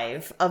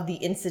 5 of the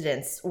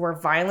incidents were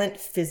violent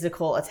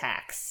physical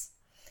attacks.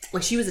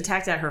 Like she was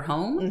attacked at her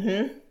home?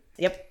 Mm-hmm.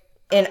 Yep.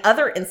 And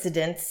other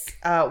incidents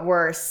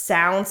were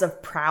sounds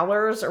of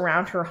prowlers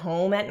around her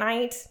home at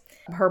night.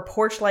 Her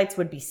porch lights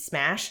would be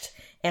smashed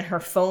and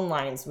her phone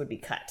lines would be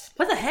cut.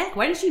 What the heck?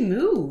 Why didn't she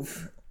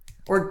move?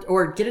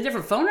 Or get a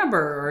different phone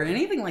number or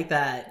anything like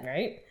that?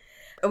 Right?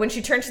 When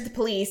she turned to the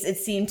police, it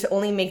seemed to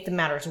only make the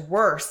matters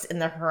worse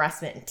and the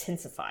harassment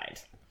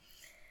intensified.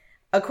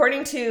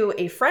 According to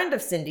a friend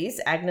of Cindy's,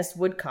 Agnes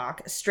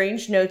Woodcock,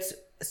 strange notes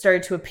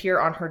started to appear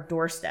on her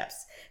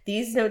doorsteps.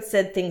 These notes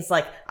said things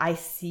like, "I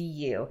see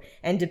you,"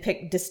 and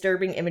depict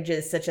disturbing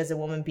images such as a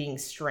woman being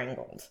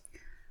strangled.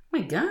 Oh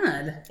my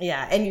God.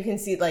 Yeah, and you can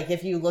see, like,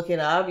 if you look it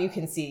up, you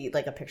can see,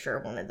 like, a picture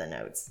of one of the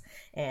notes,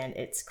 and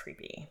it's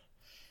creepy.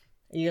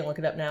 You can look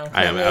it up now.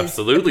 I am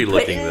absolutely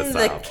looking this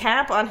up. up. The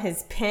cap on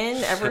his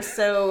pen ever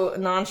so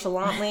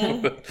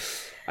nonchalantly.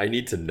 I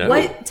need to know.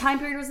 What time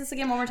period was this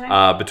again? One more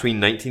time? Between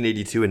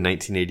 1982 and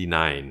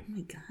 1989. Oh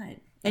my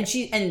God.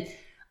 And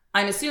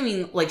I'm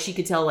assuming, like, she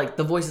could tell, like,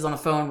 the voices on the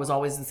phone was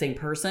always the same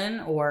person,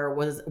 or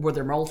were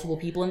there multiple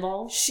people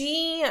involved?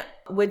 She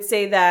would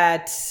say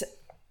that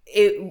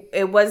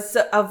it was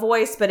a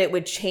voice, but it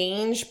would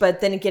change.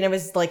 But then again, it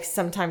was like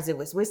sometimes it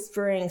was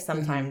whispering,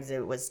 sometimes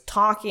it was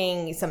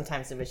talking,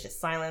 sometimes it was just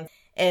silence.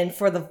 And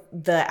for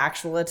the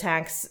actual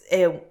attacks,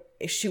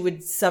 she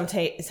would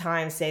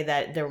sometimes say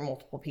that there were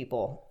multiple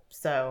people.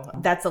 So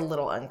that's a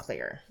little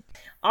unclear.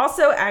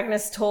 Also,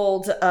 Agnes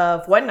told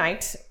of one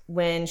night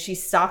when she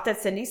stopped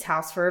at Cindy's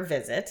house for a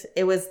visit.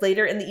 It was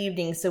later in the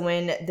evening, so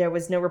when there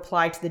was no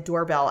reply to the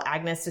doorbell,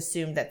 Agnes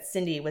assumed that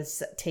Cindy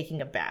was taking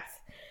a bath.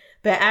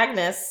 But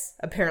Agnes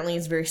apparently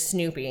is very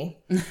snoopy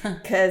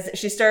because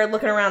she started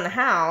looking around the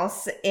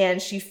house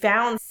and she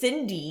found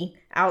Cindy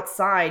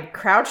outside,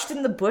 crouched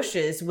in the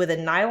bushes with a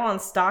nylon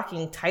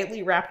stocking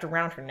tightly wrapped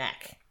around her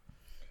neck.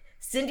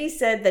 Cindy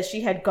said that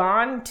she had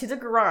gone to the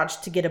garage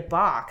to get a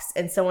box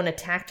and someone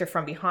attacked her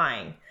from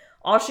behind.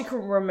 All she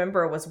could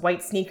remember was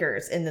white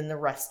sneakers and then the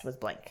rest was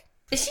blank.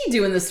 Is she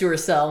doing this to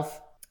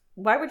herself?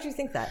 Why would you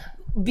think that?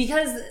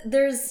 Because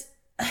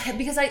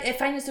I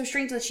find it so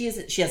strange that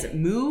she hasn't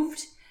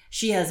moved.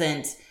 She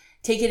hasn't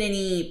taken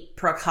any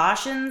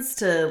precautions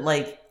to,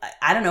 like,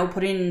 I don't know,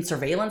 put in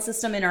surveillance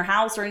system in her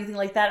house or anything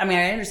like that. I mean,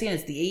 I understand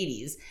it's the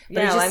 80s. But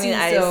Yeah, it just I mean,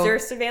 seems is there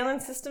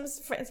surveillance systems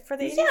for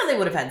the 80s? Yeah, they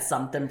would have had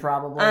something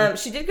probably.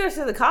 She did go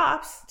to the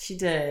cops. She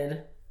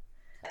did.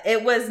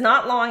 It was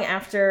not long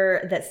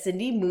after that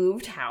Cindy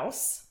moved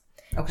house.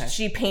 Okay.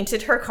 She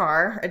painted her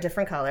car a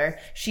different color.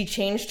 She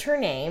changed her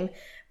name,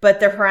 but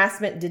the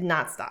harassment did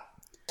not stop.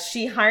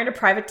 She hired a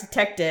private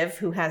detective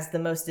who has the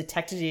most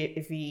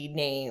detective-y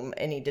name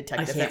any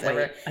detective has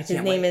ever. His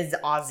name is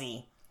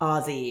Ozzy.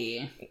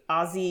 Ozzy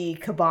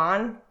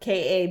Caban.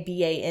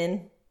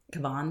 Kaban.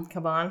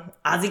 Caban.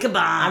 Ozzy Caban.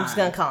 I'm just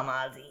going to call him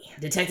Ozzy.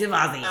 Detective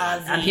Ozzy.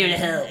 I'm here to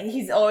help.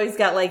 He's always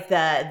got, like, the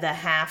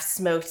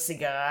half-smoked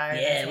cigar.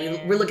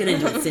 Yeah, we're looking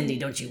into it, Cindy.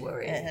 Don't you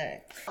worry.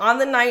 On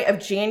the night of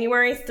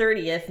January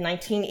 30th,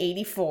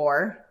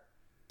 1984...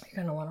 You're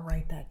going to want to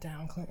write that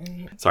down,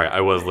 Clinton. Sorry,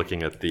 I was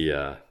looking at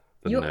the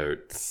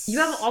notes. You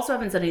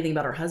haven't said anything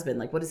about her husband.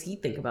 Like, what does he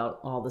think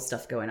about all this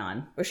stuff going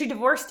on? Well, she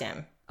divorced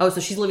him. Oh,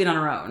 so she's living on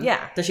her own?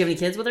 Yeah. Does she have any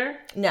kids with her?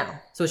 No.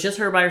 So it's just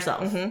her by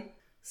herself? Mm-hmm.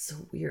 So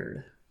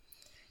weird.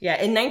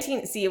 Yeah, it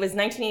was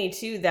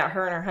 1982 that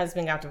her and her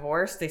husband got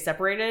divorced. They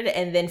separated,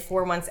 and then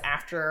 4 months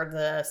after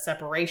the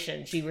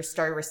separation, she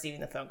started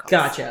receiving the phone calls.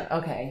 Gotcha.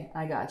 Okay,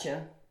 I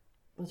gotcha.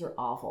 Those are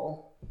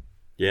awful.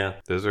 Yeah,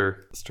 those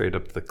are straight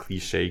up the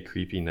cliche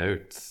creepy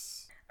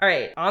notes. All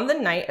right, on the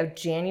night of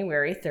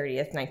January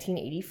 30th,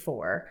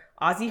 1984,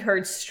 Ozzy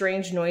heard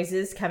strange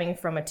noises coming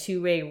from a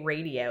two-way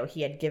radio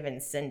he had given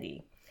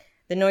Cindy.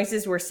 The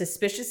noises were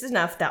suspicious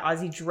enough that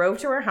Ozzy drove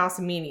to her house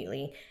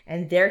immediately,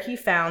 and there he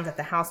found that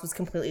the house was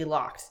completely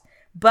locked.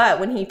 But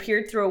when he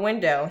peered through a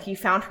window, he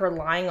found her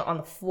lying on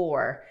the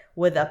floor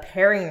with a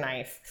paring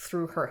knife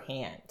through her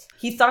hand.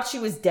 He thought she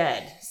was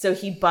dead, so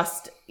he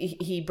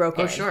broke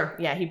in. Oh, sure.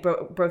 Yeah, he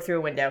broke through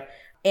a window.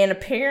 And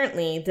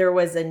apparently there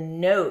was a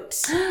note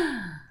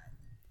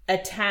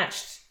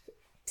attached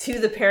to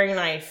the paring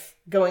knife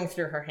going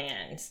through her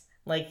hand.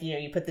 Like,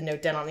 you put the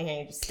note down on the hand,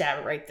 you just stab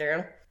it right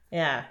through.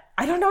 Yeah.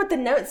 I don't know what the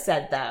note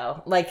said,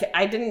 though. Like,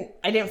 I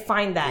didn't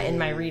find that in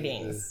my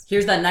readings.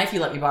 Here's that knife you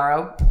let me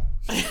borrow.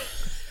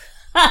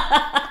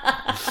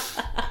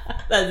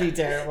 That'd be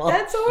terrible.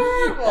 That's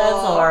horrible.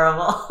 That's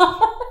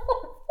horrible.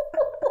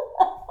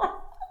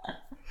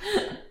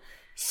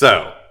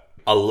 So,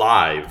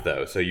 alive,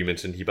 though. So you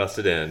mentioned he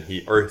busted in.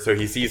 So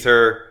he sees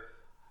her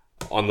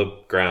on the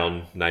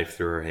ground, knife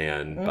through her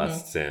hand,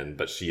 busts in,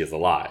 but she is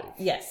alive.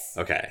 Yes.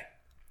 Okay.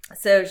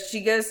 So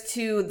she goes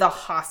to the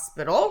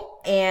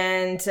hospital,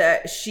 and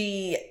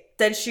she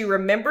said she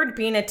remembered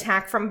being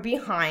attacked from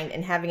behind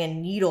and having a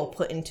needle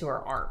put into her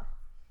arm.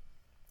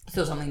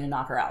 So something to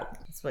knock her out.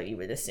 That's what you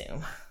would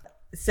assume.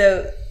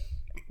 So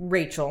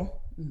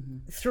Rachel,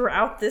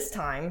 throughout this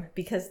time,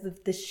 because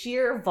of the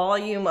sheer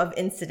volume of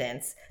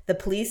incidents, the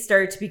police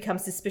started to become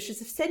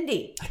suspicious of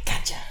Cindy. I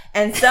gotcha.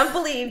 And some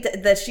believed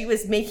that she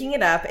was making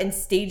it up and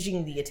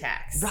staging the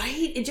attacks.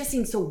 Right? It just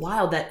seems so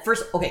wild that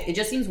it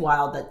just seems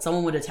wild that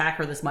someone would attack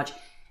her this much,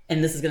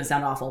 and this is going to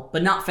sound awful,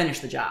 but not finish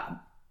the job.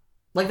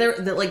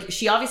 Like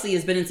she obviously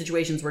has been in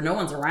situations where no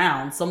one's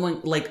around.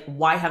 Someone, like,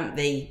 why haven't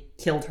they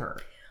killed her?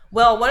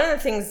 Well, one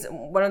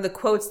of the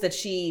quotes that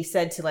she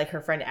said to, like,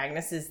 her friend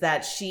Agnes is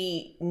that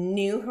she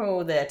knew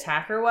who the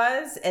attacker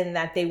was and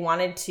that they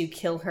wanted to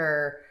kill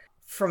her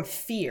from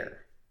fear.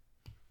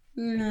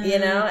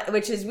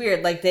 Which is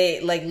weird. Like,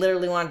 they, like,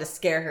 literally wanted to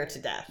scare her to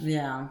death.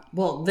 Yeah.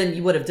 Well, then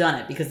you would have done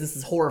it because this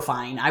is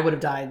horrifying. I would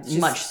have died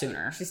much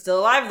sooner. She's still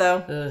alive, though.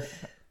 Ugh.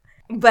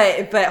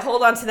 But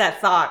hold on to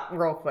that thought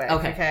real quick,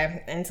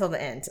 okay? Until the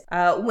end.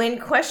 When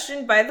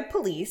questioned by the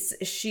police,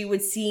 she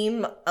would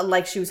seem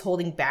like she was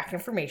holding back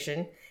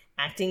information,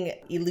 acting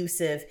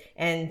elusive,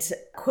 and,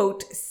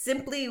 quote,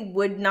 simply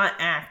would not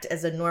act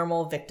as a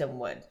normal victim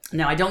would.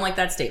 Now, I don't like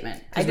that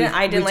statement. I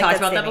didn't we've like talked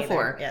that about that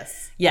before. Either.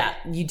 Yes. Yeah,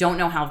 you don't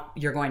know how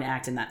you're going to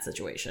act in that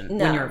situation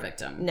when you're a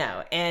victim.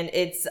 No, and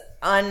it's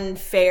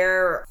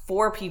unfair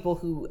for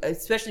people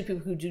especially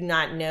people who do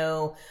not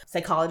know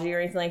psychology or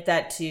anything like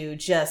that, to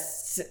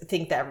just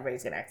think that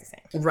everybody's going to act the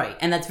same. Right,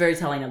 and that's very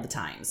telling of the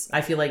times.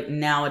 I feel like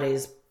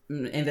nowadays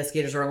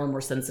investigators are a little more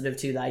sensitive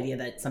to the idea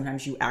that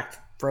sometimes you act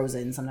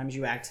frozen, sometimes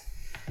you act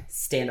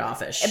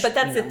standoffish. But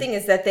that's the thing,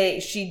 is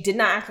that she did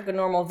not act like a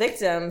normal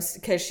victim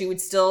because she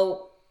would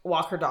still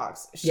walk her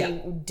dogs.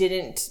 She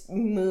didn't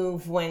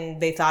move when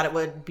they thought it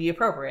would be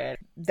appropriate.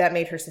 That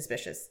made her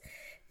suspicious.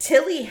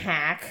 Tilly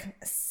Hack,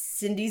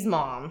 Cindy's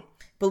mom,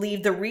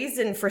 believed the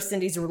reason for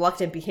Cindy's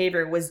reluctant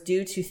behavior was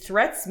due to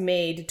threats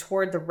made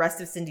toward the rest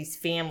of Cindy's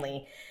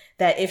family,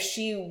 that if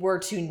she were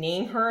to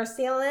name her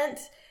assailant,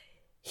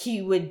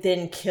 he would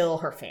then kill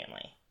her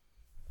family.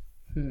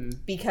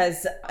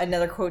 Because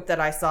another quote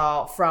that I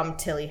saw from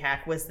Tilly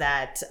Hack was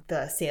that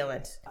the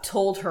assailant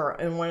told her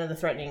in one of the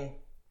threatening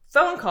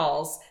phone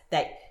calls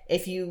that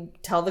if you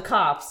tell the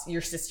cops,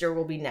 your sister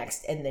will be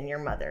next, and then your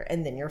mother,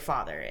 and then your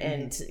father.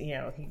 And,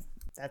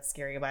 that's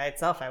scary by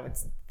itself, I would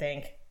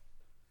think.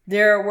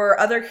 There were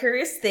other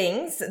curious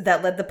things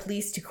that led the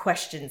police to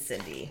question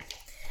Cindy.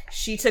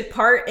 She took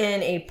part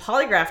in a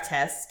polygraph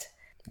test.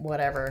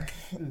 Whatever.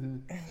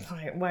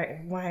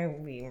 Why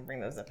we even bring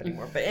those up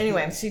anymore? But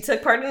anyway, she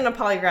took part in a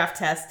polygraph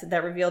test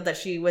that revealed that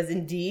she was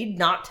indeed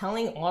not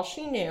telling all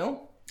she knew.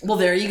 Well,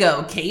 there you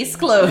go. Case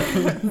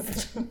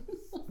closed.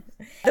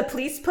 The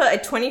police put a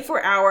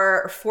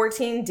 24-hour,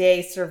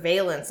 14-day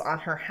surveillance on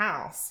her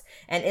house.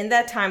 And in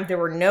that time, there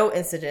were no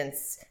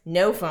incidents,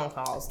 no phone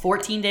calls.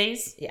 14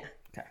 days? Yeah.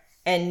 Okay.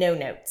 And no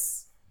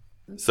notes.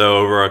 So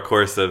over a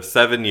course of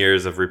 7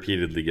 years of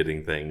repeatedly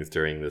getting things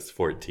during this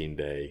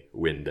 14-day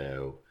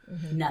window,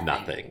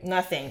 nothing.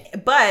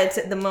 But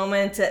the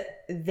moment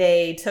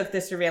they took the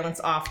surveillance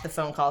off, the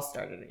phone calls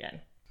started again.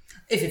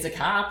 If it's a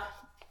cop,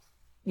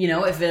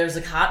 if there's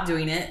a cop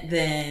doing it,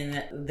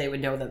 then they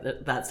would know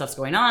that stuff's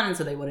going on, and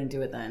so they wouldn't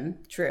do it then.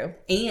 True.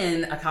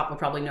 And a cop would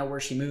probably know where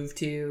she moved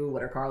to,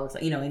 what her car looks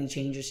like, any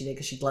changes she did,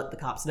 because she'd let the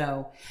cops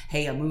know,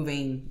 hey, I'm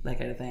moving, that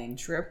kind of thing.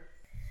 True.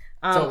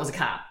 So it was a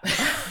cop.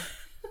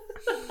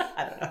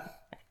 I don't know.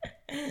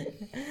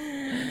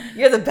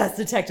 You're the best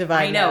detective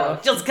I know.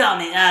 Just call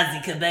me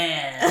Ozzy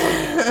Caban.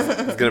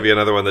 It's going to be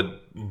another one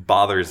that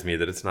bothers me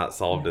that it's not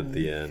solved at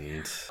the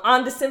end.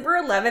 On December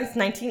 11th,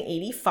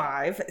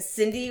 1985,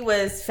 Cindy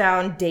was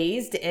found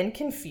dazed and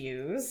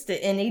confused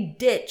in a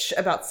ditch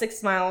about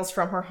 6 miles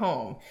from her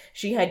home.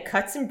 She had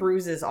cuts and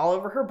bruises all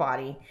over her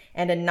body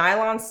and a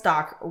nylon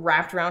stock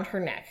wrapped around her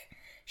neck.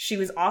 She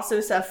was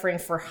also suffering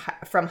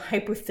from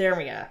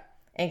hypothermia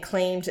and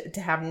claimed to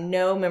have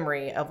no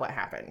memory of what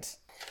happened.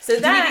 So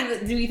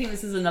do you think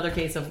this is another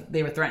case of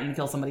they were threatening to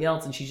kill somebody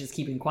else and she's just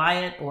keeping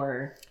quiet,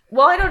 or?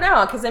 Well, I don't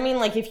know, because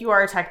if you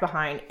are attacked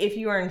behind, if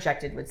you are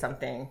injected with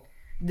something,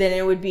 then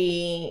it would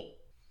be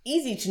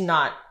easy to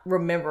not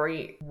remember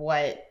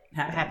what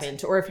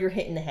happened, or if you're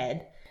hit in the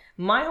head.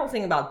 My whole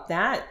thing about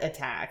that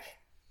attack,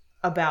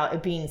 about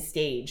it being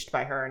staged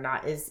by her or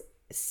not, is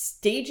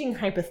staging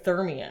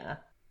hypothermia.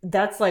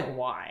 That's like,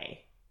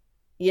 why?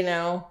 you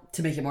know?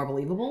 To make it more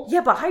believable?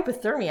 Yeah, but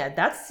hypothermia,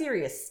 that's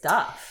serious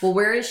stuff. Well,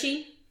 where is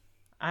she?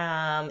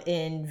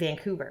 In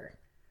Vancouver.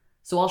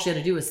 So all she had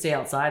to do was stay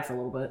outside for a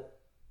little bit.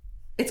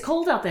 It's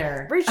cold out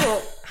there.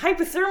 Rachel,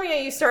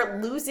 hypothermia, you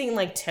start losing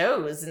like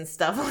toes and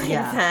stuff like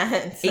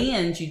that.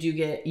 And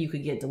you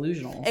could get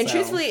delusional. And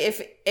truthfully,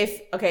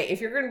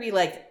 if you're going to be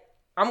like,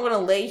 I'm going to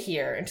lay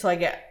here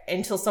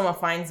until someone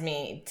finds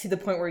me to the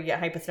point where you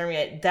get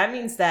hypothermia, that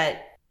means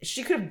that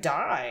she could have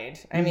died.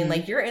 I mean,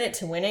 like, you're in it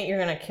to win it. You're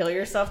going to kill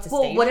yourself to stay.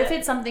 Well, what if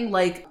it's something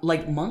like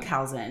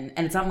Munchausen,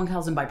 and it's not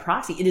Munchausen by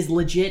proxy? It is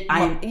legit.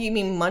 You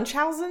mean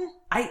Munchausen?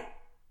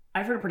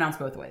 I've heard it pronounced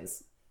both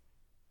ways.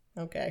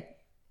 Okay.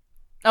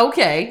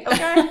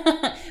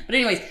 But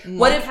anyways,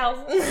 what if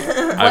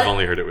I've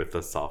only heard it with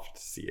the soft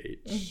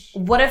CH.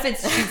 What if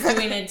she's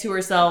doing it to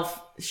herself?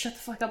 Shut the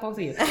fuck up, both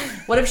of you.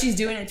 What if she's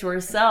doing it to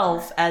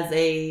herself as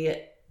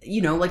a,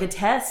 like a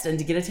test and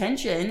to get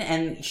attention,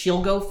 and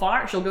she'll go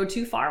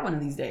too far one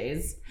of these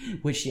days,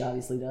 which she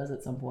obviously does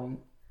at some point,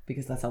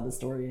 because that's how the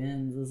story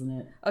ends, isn't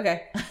it?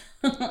 Okay.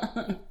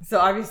 So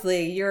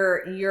obviously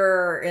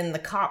you're in the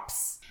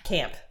cops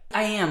camp.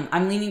 I am.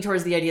 I'm leaning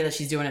towards the idea that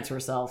she's doing it to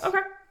herself. Okay.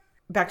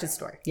 Back to the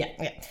story. Yeah.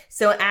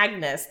 So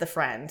Agnes, the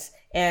friend,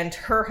 and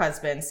her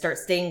husband start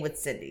staying with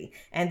Cindy,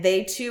 and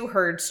they too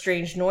heard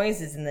strange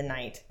noises in the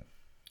night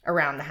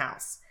around the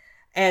house,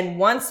 and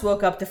once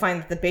woke up to find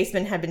that the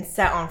basement had been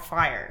set on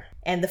fire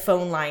and the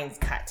phone lines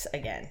cut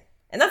again.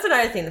 And that's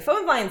another thing. The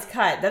phone lines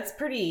cut. That's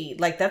pretty,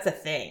 that's a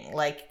thing.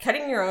 Like,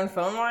 cutting your own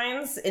phone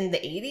lines in the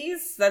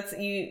 80s,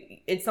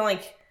 it's not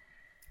like...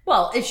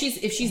 Well, if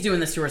she's doing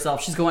this to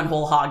herself, she's going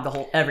whole hog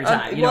every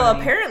time.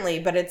 Apparently,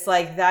 but it's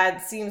like,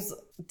 that seems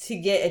to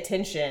get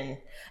attention.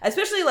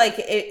 Especially,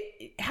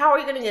 how are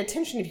you going to get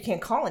attention if you can't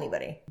call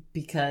anybody?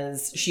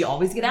 Because she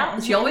always gets out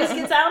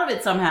of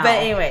it somehow. But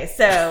anyway,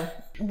 so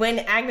when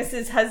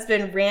Agnes's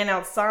husband ran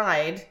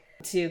outside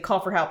to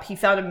call for help, he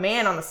found a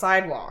man on the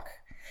sidewalk.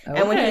 Okay.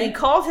 And when he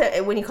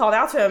called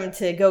out to him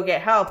to go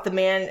get help, the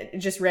man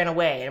just ran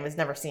away and was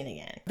never seen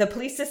again. The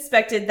police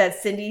suspected that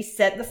Cindy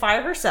set the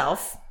fire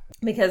herself,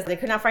 because they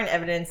could not find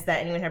evidence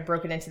that anyone had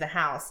broken into the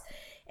house,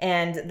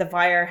 and the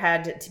fire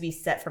had to be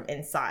set from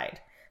inside.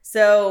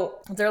 So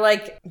they're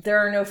like, there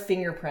are no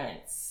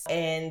fingerprints,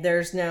 and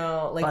there's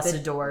no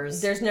busted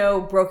doors. There's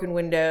no broken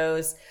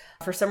windows.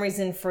 For some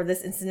reason, for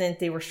this incident,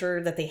 they were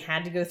sure that they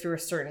had to go through a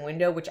certain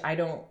window, which I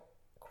don't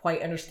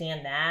quite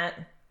understand that.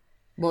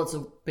 Well, it's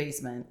a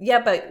basement.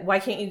 Yeah, but why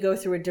can't you go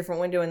through a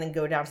different window and then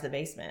go down to the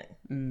basement?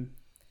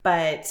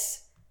 But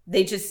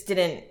they just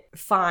didn't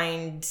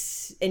find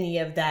any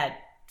of that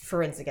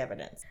forensic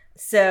evidence.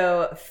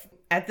 So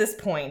at this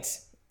point,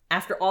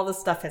 after all this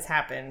stuff has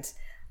happened,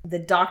 the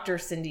doctor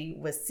Cindy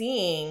was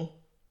seeing,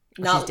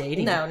 she's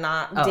dating? No,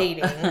 not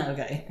dating.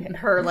 Okay.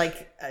 Her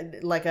like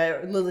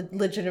a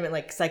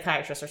legitimate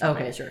psychiatrist or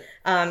something. Okay, sure.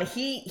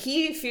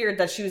 He feared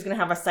that she was going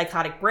to have a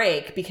psychotic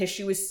break because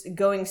she was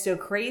going so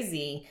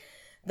crazy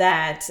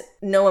that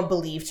no one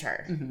believed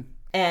her. Mm-hmm.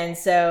 And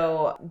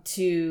so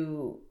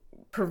to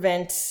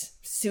prevent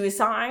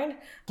suicide,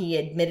 he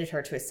admitted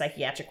her to a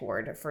psychiatric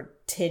ward for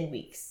 10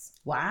 weeks.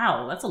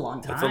 Wow, that's a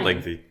long time. That's a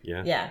lengthy,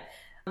 yeah. Yeah.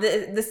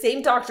 The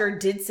same doctor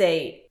did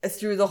say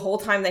through the whole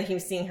time that he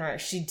was seeing her,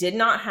 she did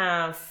not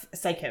have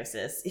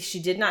psychosis. She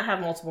did not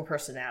have multiple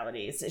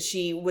personalities.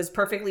 She was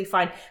perfectly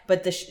fine.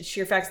 But the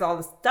sheer fact that all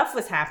this stuff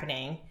was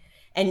happening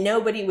and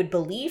nobody would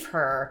believe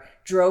her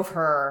drove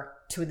her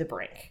to the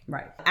brink.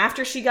 Right.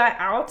 After she got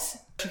out,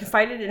 she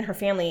confided in her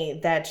family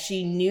that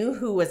she knew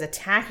who was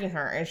attacking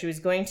her and she was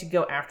going to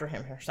go after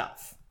him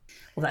herself.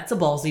 Well, that's a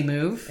ballsy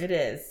move. It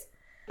is.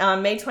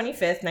 On May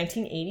 25th,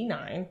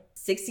 1989,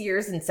 6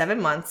 years and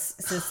 7 months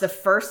since the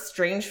first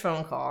strange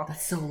phone call.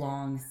 That's so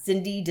long.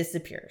 Cindy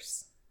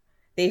disappears.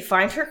 They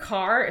find her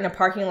car in a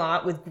parking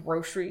lot with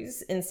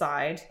groceries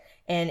inside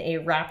and a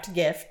wrapped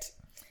gift.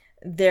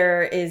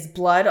 There is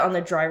blood on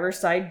the driver's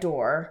side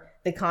door.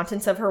 The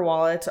contents of her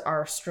wallet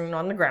are strewn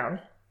on the ground.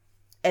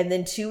 And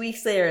then 2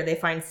 weeks later, they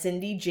find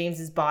Cindy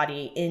James's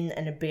body in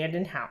an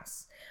abandoned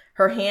house.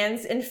 Her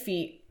hands and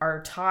feet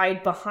are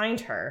tied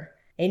behind her.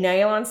 A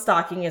nylon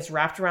stocking is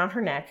wrapped around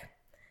her neck.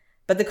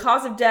 But the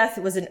cause of death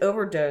was an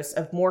overdose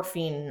of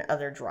morphine and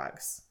other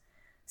drugs.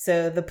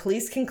 So the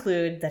police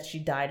conclude that she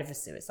died of a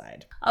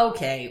suicide.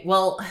 Okay,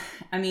 well,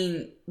 I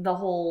mean,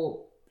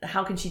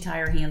 how can she tie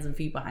her hands and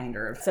feet behind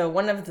her? So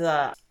one of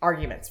the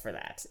arguments for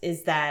that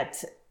is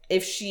that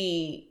if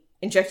she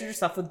injected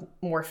herself with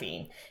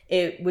morphine,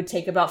 it would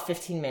take about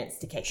 15 minutes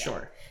to kick in.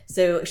 Sure.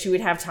 So she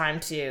would have time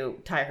to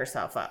tie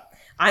herself up.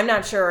 I'm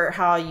not sure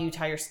how you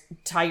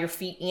tie your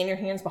feet and your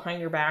hands behind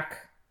your back,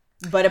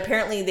 but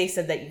apparently they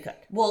said that you could.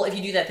 Well, if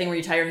you do that thing where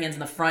you tie your hands in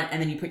the front and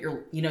then you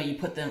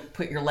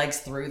put your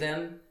legs through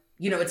them,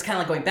 it's kind of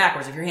like going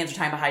backwards. If your hands are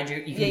tied behind you,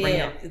 you can bring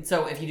it.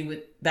 So if you do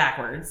it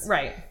backwards,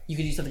 right, you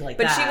could do something like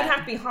that. But she would have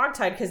to be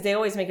hogtied because they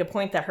always make a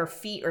point that her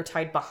feet are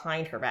tied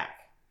behind her back.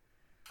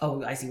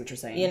 Oh, I see what you're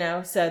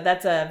saying. So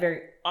that's a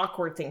very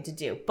awkward thing to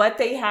do. But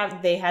they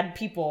had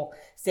people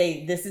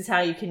say, this is how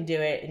you can do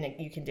it, and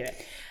you can do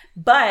it.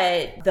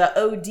 But the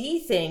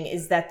OD thing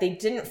is that they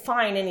didn't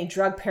find any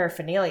drug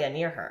paraphernalia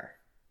near her.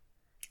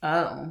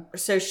 Oh.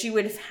 So she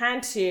would have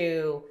had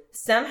to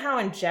somehow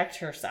inject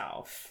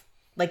herself,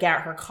 like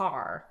at her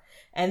car,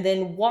 and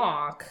then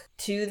walk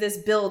to this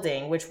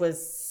building, which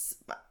was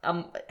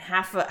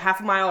half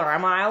a mile or a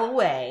mile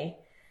away,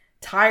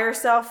 tie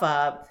herself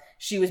up.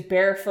 She was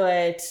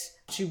barefoot.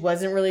 She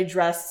wasn't really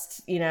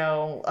dressed,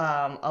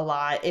 a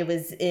lot. It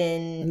was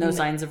in no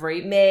signs of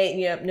rape.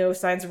 No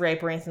signs of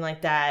rape or anything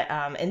like that.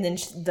 And then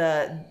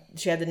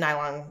she had the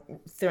nylon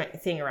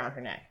thing around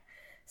her neck.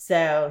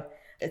 So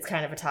it's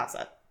kind of a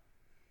toss-up.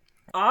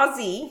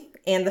 Ozzy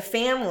and the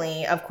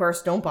family, of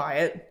course, don't buy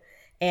it.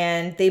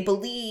 And they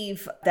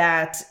believe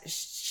that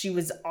she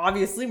was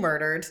obviously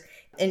murdered.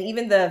 And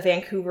even the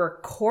Vancouver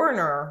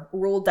coroner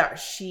ruled that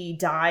she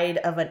died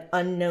of an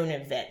unknown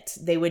event.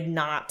 They would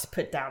not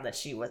put down that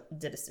she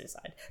did a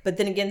suicide. But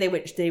then again, they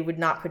would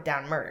not put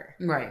down murder.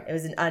 Right. It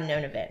was an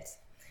unknown event.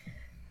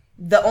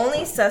 The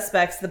only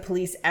suspects the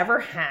police ever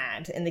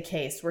had in the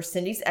case were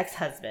Cindy's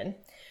ex-husband.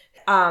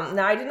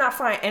 Now, I did not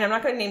find, and I'm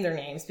not going to name their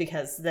names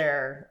because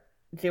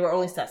they were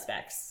only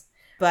suspects.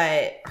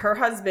 But her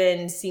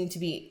husband seemed to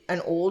be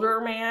an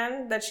older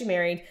man that she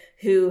married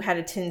who had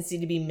a tendency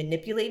to be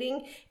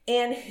manipulating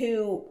and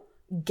who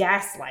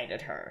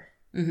gaslighted her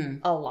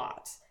a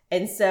lot.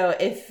 And so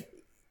if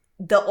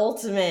the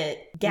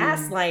ultimate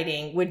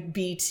gaslighting would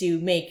be to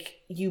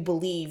make you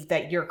believe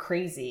that you're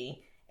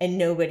crazy and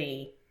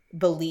nobody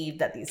believed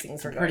that these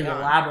things are going on. Pretty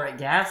elaborate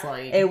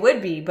gaslight. It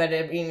would be, but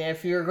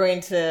if you're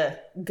going to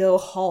go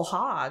whole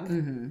hog.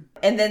 Mm-hmm.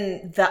 And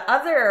then the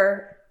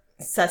other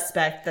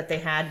suspect that they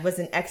had was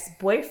an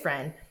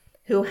ex-boyfriend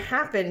who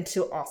happened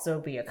to also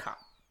be a cop.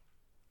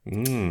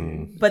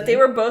 But they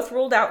were both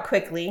ruled out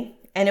quickly,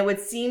 and it would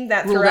seem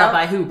that ruled out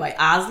by who? By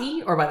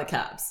Ozzy or by the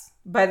cops?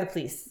 By the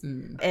police.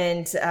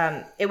 And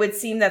it would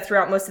seem that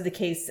throughout most of the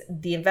case,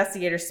 the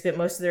investigators spent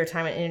most of their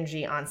time and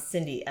energy on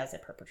Cindy as a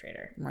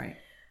perpetrator. Right.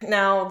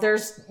 Now,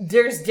 there's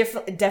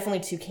definitely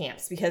two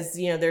camps because,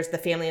 there's the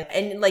family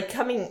and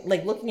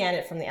looking at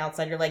it from the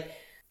outside, you're like,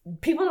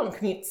 people don't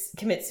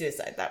commit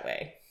suicide that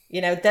way.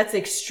 That's an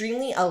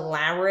extremely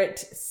elaborate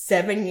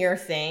 7-year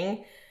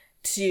thing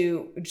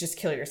to just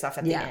kill yourself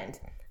at the end.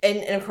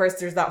 And of course,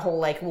 there's that whole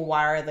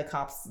why are the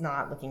cops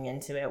not looking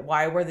into it?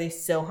 Why were they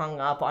so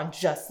hung up on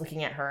just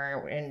looking at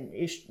her and,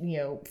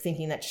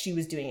 thinking that she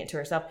was doing it to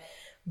herself?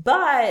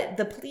 But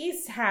the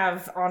police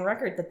have on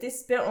record that they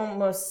spent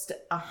almost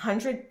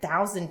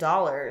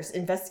 $100,000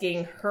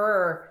 investigating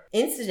her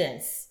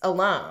incidents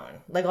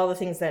alone, all the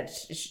things that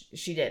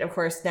she did. Of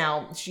course,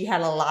 now she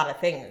had a lot of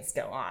things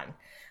go on.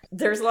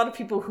 There's a lot of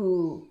people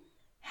who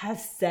have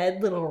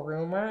said little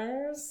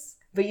rumors,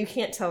 but you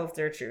can't tell if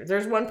they're true.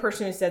 There's one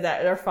person who said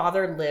that their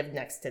father lived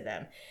next to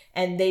them,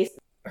 and they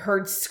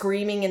heard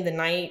screaming in the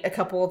night a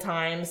couple of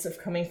times of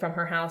coming from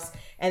her house,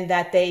 and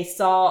that they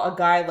saw a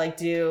guy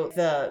do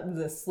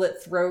the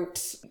slit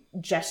throat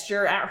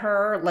gesture at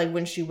her,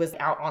 when she was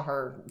out on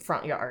her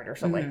front yard or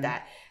something like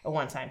that at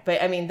one time.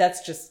 But I mean,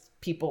 that's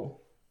just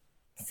people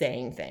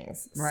saying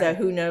things. Right. So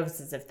who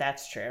knows if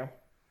that's true.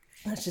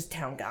 That's just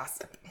town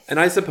gossip. And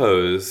I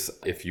suppose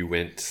if you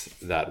went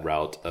that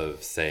route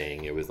of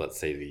saying it was, let's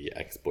say, the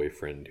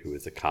ex-boyfriend who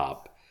was a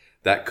cop,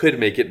 that could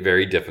make it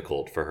very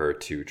difficult for her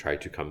to try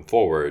to come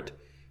forward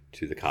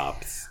to the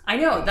cops. I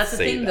know. That's the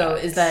thing, though,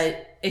 is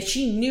that if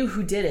she knew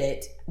who did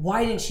it,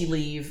 why didn't she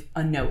leave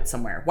a note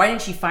somewhere? Why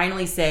didn't she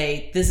finally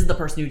say, this is the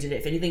person who did it.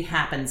 If anything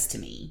happens to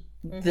me,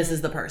 this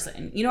is the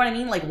person. You know what I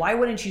mean? Why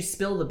wouldn't you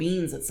spill the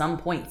beans at some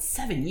point?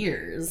 7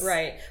 years.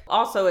 Right.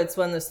 Also, it's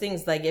one of those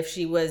things, if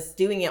she was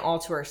doing it all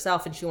to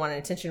herself and she wanted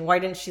attention, why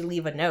didn't she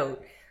leave a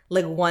note?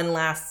 One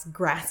last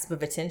grasp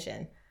of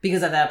attention.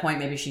 Because at that point,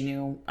 maybe she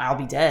knew, I'll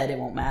be dead. It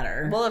won't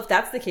matter. Well, if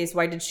that's the case,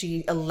 why did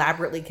she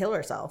elaborately kill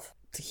herself?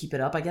 To keep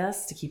it up, I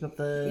guess. To keep up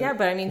the... Yeah,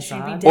 but I mean,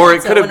 she'd be dead. Or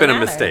it could have been a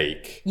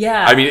mistake.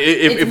 Yeah. I mean,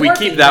 if we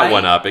keep that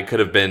one up, it could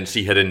have been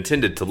she had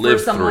intended to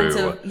live through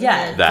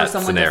that for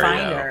someone scenario. To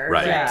find her.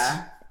 Right.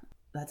 Yeah.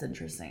 That's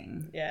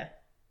interesting. Yeah.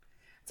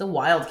 It's a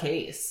wild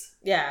case.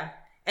 Yeah.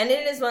 And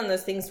it is one of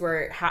those things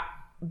where,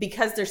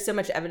 because there's so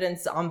much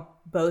evidence on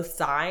both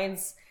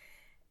sides...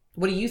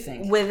 What do you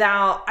think?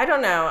 I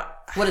don't know.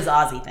 What does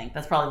Ozzy think?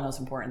 That's probably the most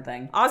important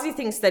thing. Ozzy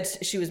thinks that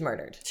she was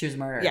murdered. She was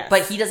murdered. Yes.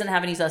 But he doesn't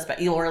have any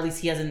suspects, or at least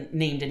he hasn't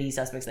named any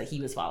suspects that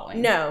he was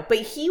following. No, but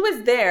he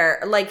was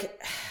there.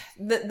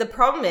 The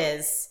problem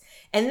is,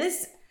 and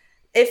this,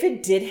 if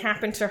it did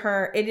happen to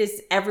her, it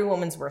is every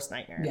woman's worst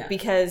nightmare. Yeah.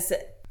 Because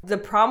the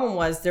problem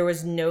was there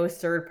was no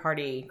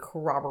third-party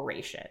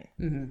corroboration.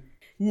 Mm-hmm.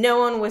 No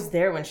one was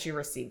there when she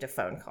received a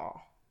phone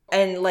call.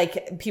 And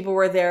people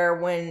were there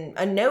when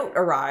a note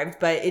arrived,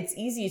 but it's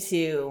easy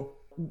to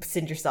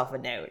send yourself a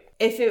note.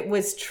 If it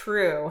was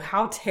true,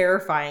 how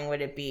terrifying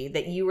would it be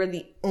that you were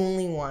the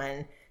only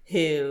one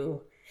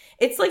who...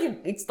 It's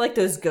like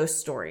those ghost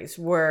stories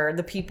where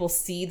the people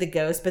see the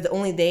ghost, but it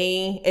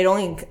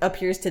only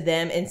appears to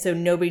them, and so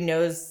nobody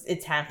knows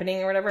it's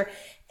happening or whatever.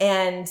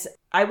 And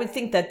I would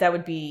think that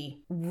would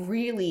be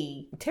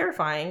really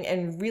terrifying,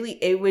 and really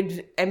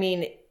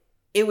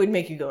it would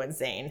make you go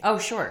insane. Oh,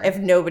 sure. If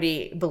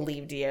nobody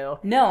believed you.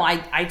 No,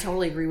 I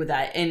totally agree with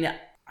that. And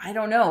I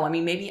don't know. I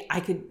mean, maybe I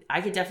could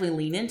definitely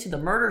lean into the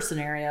murder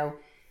scenario,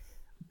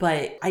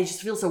 but I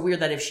just feel so weird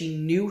that if she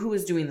knew who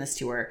was doing this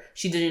to her,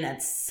 she didn't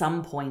at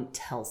some point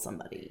tell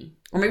somebody.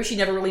 Or maybe she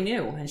never really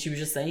knew and she was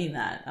just saying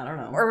that. I don't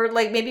know. Or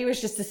like maybe it was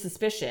just a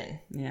suspicion.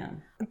 Yeah.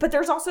 But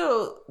there's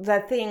also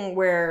that thing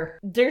where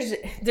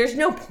there's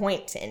no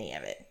point to any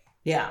of it.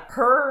 Yeah.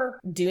 Her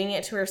doing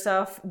it to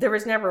herself, there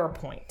was never a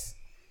point.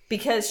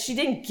 Because she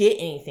didn't get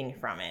anything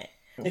from it.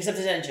 Except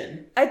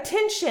attention.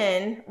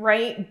 Attention,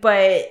 right?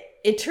 But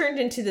it turned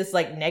into this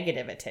like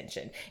negative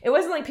attention. It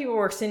wasn't like people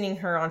were sending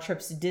her on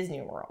trips to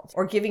Disney World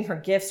or giving her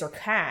gifts or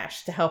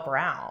cash to help her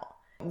out.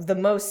 The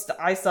most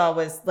I saw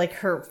was like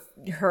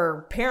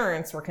her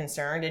parents were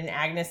concerned and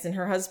Agnes and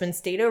her husband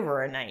stayed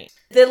over a night.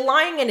 The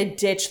lying in a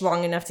ditch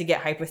long enough to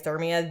get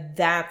hypothermia,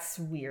 that's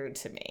weird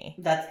to me.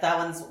 That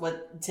one's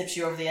what tips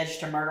you over the edge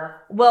to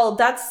murder? Well,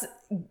 that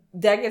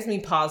gives me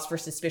pause for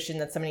suspicion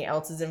that somebody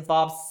else is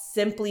involved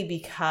simply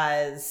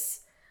because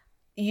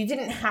you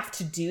didn't have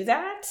to do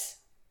that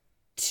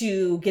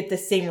to get the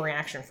same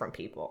reaction from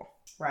people.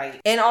 Right.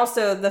 And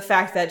also the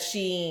fact that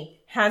she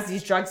has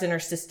these drugs in her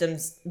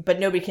systems, but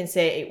nobody can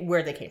say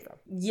where they came from.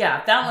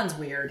 Yeah, that one's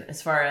weird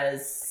as far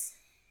as,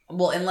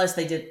 well, unless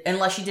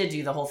she did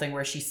do the whole thing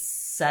where she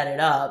set it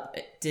up,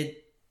 did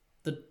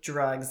the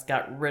drugs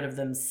got rid of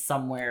them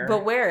somewhere.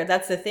 But where?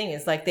 That's the thing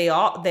is like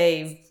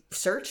they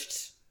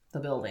searched the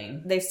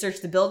building. They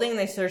searched the building.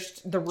 They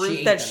searched the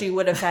route that she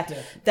would have had.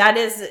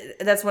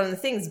 That's one of the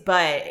things.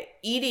 But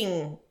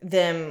eating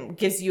them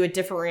gives you a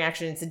different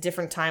reaction. It's a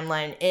different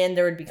timeline, and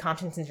there would be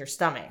contents in your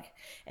stomach,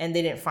 and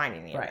they didn't find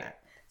any of that.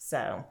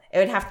 So it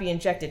would have to be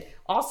injected.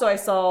 Also, I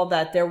saw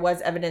that there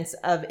was evidence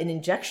of an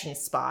injection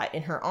spot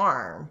in her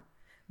arm.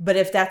 But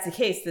if that's the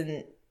case,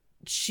 then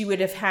she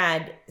would have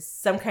had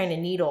some kind of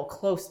needle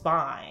close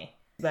by,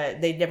 but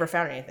they never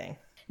found anything.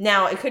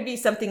 Now, it could be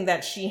something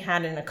that she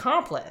had an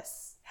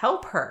accomplice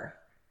help her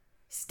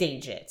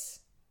stage it.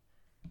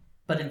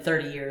 But in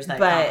 30 years, that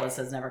accomplice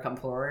has never come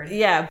forward.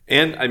 Yeah.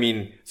 And I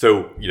mean,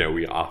 so,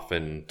 we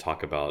often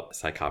talk about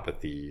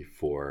psychopathy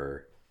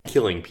for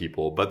killing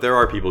people, but there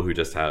are people who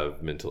just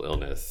have mental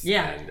illness.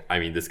 Yeah. And I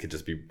mean, this could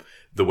just be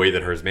the way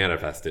that hers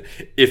manifested.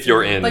 If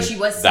you're in But she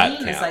was that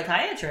seeing a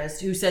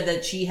psychiatrist who said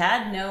that she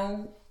had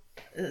no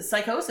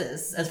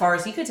psychosis, as far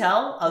as he could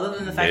tell, other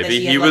than the fact that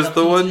she had was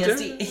the one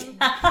PTSD.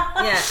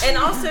 Yeah, and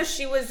also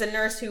she was a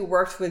nurse who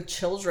worked with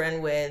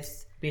children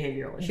with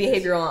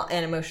behavioral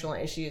and emotional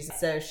issues,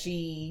 so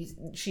she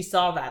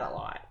saw that a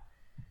lot.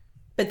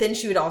 But then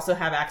she would also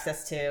have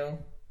access to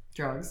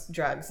drugs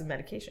and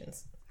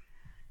medications.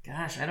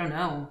 Gosh, I don't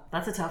know.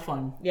 That's a tough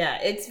one. Yeah,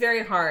 it's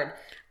very hard.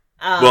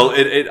 Well,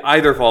 it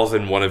either falls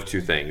in one of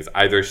two things.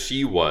 Either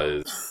she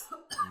was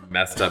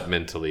messed up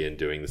mentally and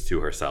doing this to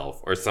herself,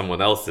 or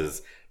someone else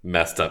is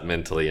messed up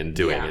mentally and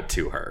doing it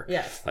to her.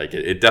 Yes. Like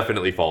it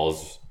definitely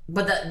falls.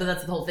 But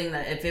that's the whole thing,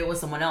 that if it was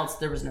someone else,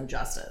 there was no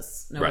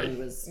justice. Nobody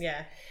was.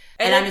 Yeah.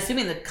 And I'm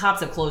assuming the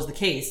cops have closed the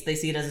case. They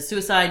see it as a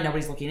suicide.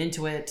 Nobody's looking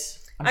into it.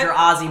 I'm sure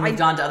Ozzy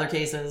moved on to other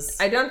cases.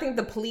 I don't think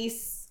the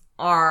police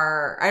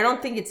I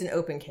don't think it's an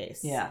open case.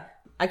 Yeah.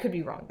 I could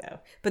be wrong though.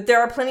 But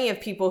there are plenty of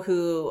people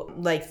who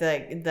like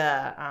the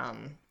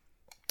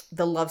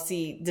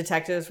Lovesy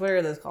detectives. What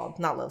are those called?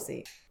 Not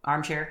Lovesy.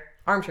 Armchair.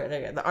 There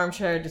you go. The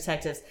armchair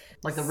detectives.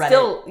 Like the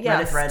Reddit.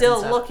 Reddit threads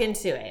still look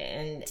into it.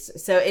 And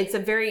so it's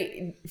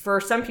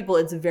for some people,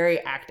 it's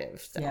very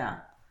active. So. Yeah.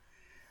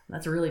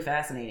 That's really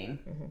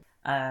fascinating.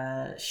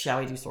 Mm-hmm.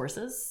 Shall we do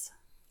sources?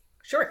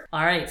 Sure.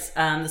 All right.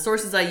 The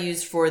sources I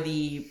used for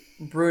the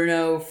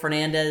Bruno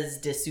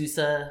Fernandes de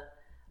Sousa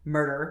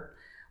murder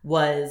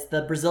was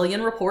the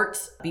Brazilian Report,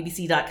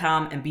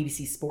 BBC.com, and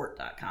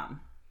BBCSport.com.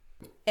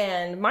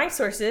 And my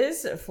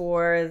sources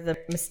for the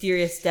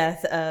mysterious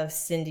death of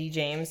Cindy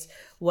James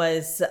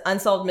was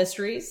Unsolved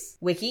Mysteries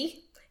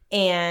Wiki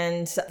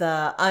and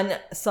the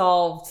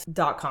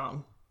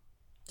Unsolved.com.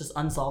 Just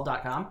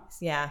Unsolved.com?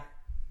 Yeah.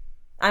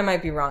 I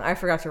might be wrong. I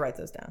forgot to write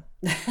those down.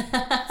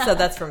 So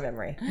that's from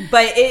memory.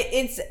 But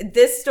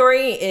this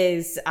story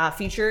is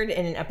featured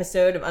in an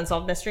episode of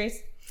Unsolved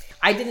Mysteries.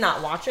 I did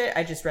not watch it.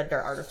 I just read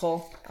their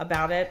article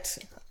about it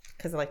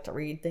because I like to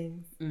read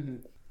things. Mm-hmm.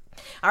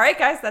 All right,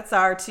 guys, that's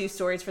our 2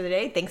 stories for the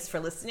day. Thanks for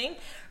listening.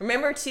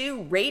 Remember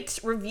to rate,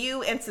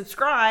 review, and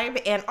subscribe.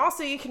 And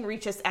also you can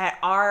reach us at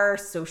our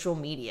social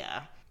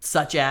media.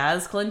 Such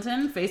as,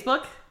 Clinton,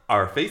 Facebook?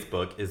 Our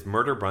Facebook is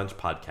Murder Brunch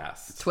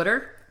Podcast.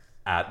 Twitter?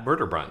 At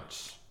Murder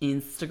Brunch.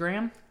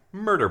 Instagram?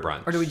 Murder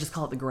Brunch. Or do we just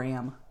call it the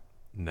gram?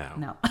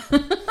 No.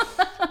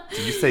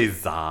 Did you say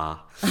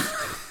za?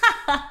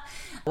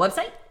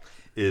 Website?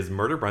 Is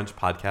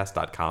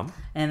murderbrunchpodcast.com.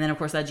 And then, of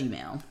course, that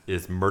Gmail.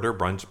 Is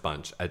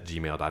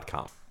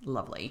murderbrunchbunch@gmail.com.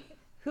 Lovely.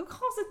 Who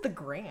calls it the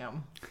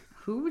gram?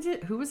 Who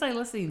was I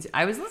listening to?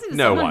 I was listening to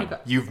no someone one.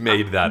 You've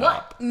made that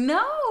up.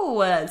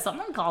 No.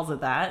 Someone calls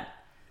it that.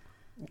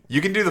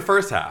 You can do the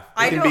first half. It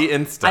I can don't- be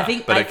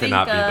Insta, but it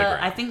cannot be the gram.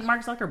 I think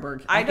Mark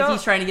Zuckerberg. I I think don't-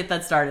 he's trying to get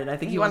that started. I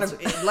think he You wants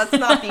want to? Let's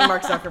not be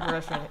Mark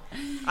Zuckerberg.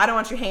 I don't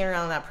want you hanging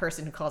around that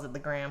person who calls it the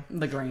gram.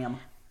 the gram.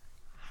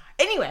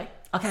 Anyway,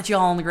 I'll catch you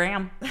all on the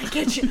gram.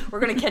 we're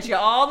gonna catch you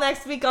all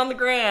next week on the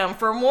gram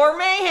for more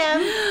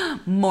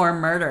mayhem. More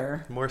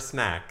murder. More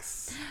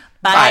snacks.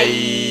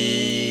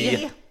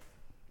 Bye.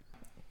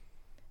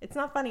 It's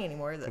not funny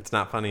anymore, is it? It's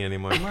not funny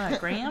anymore. What,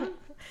 gram?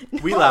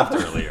 We laughed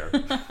earlier.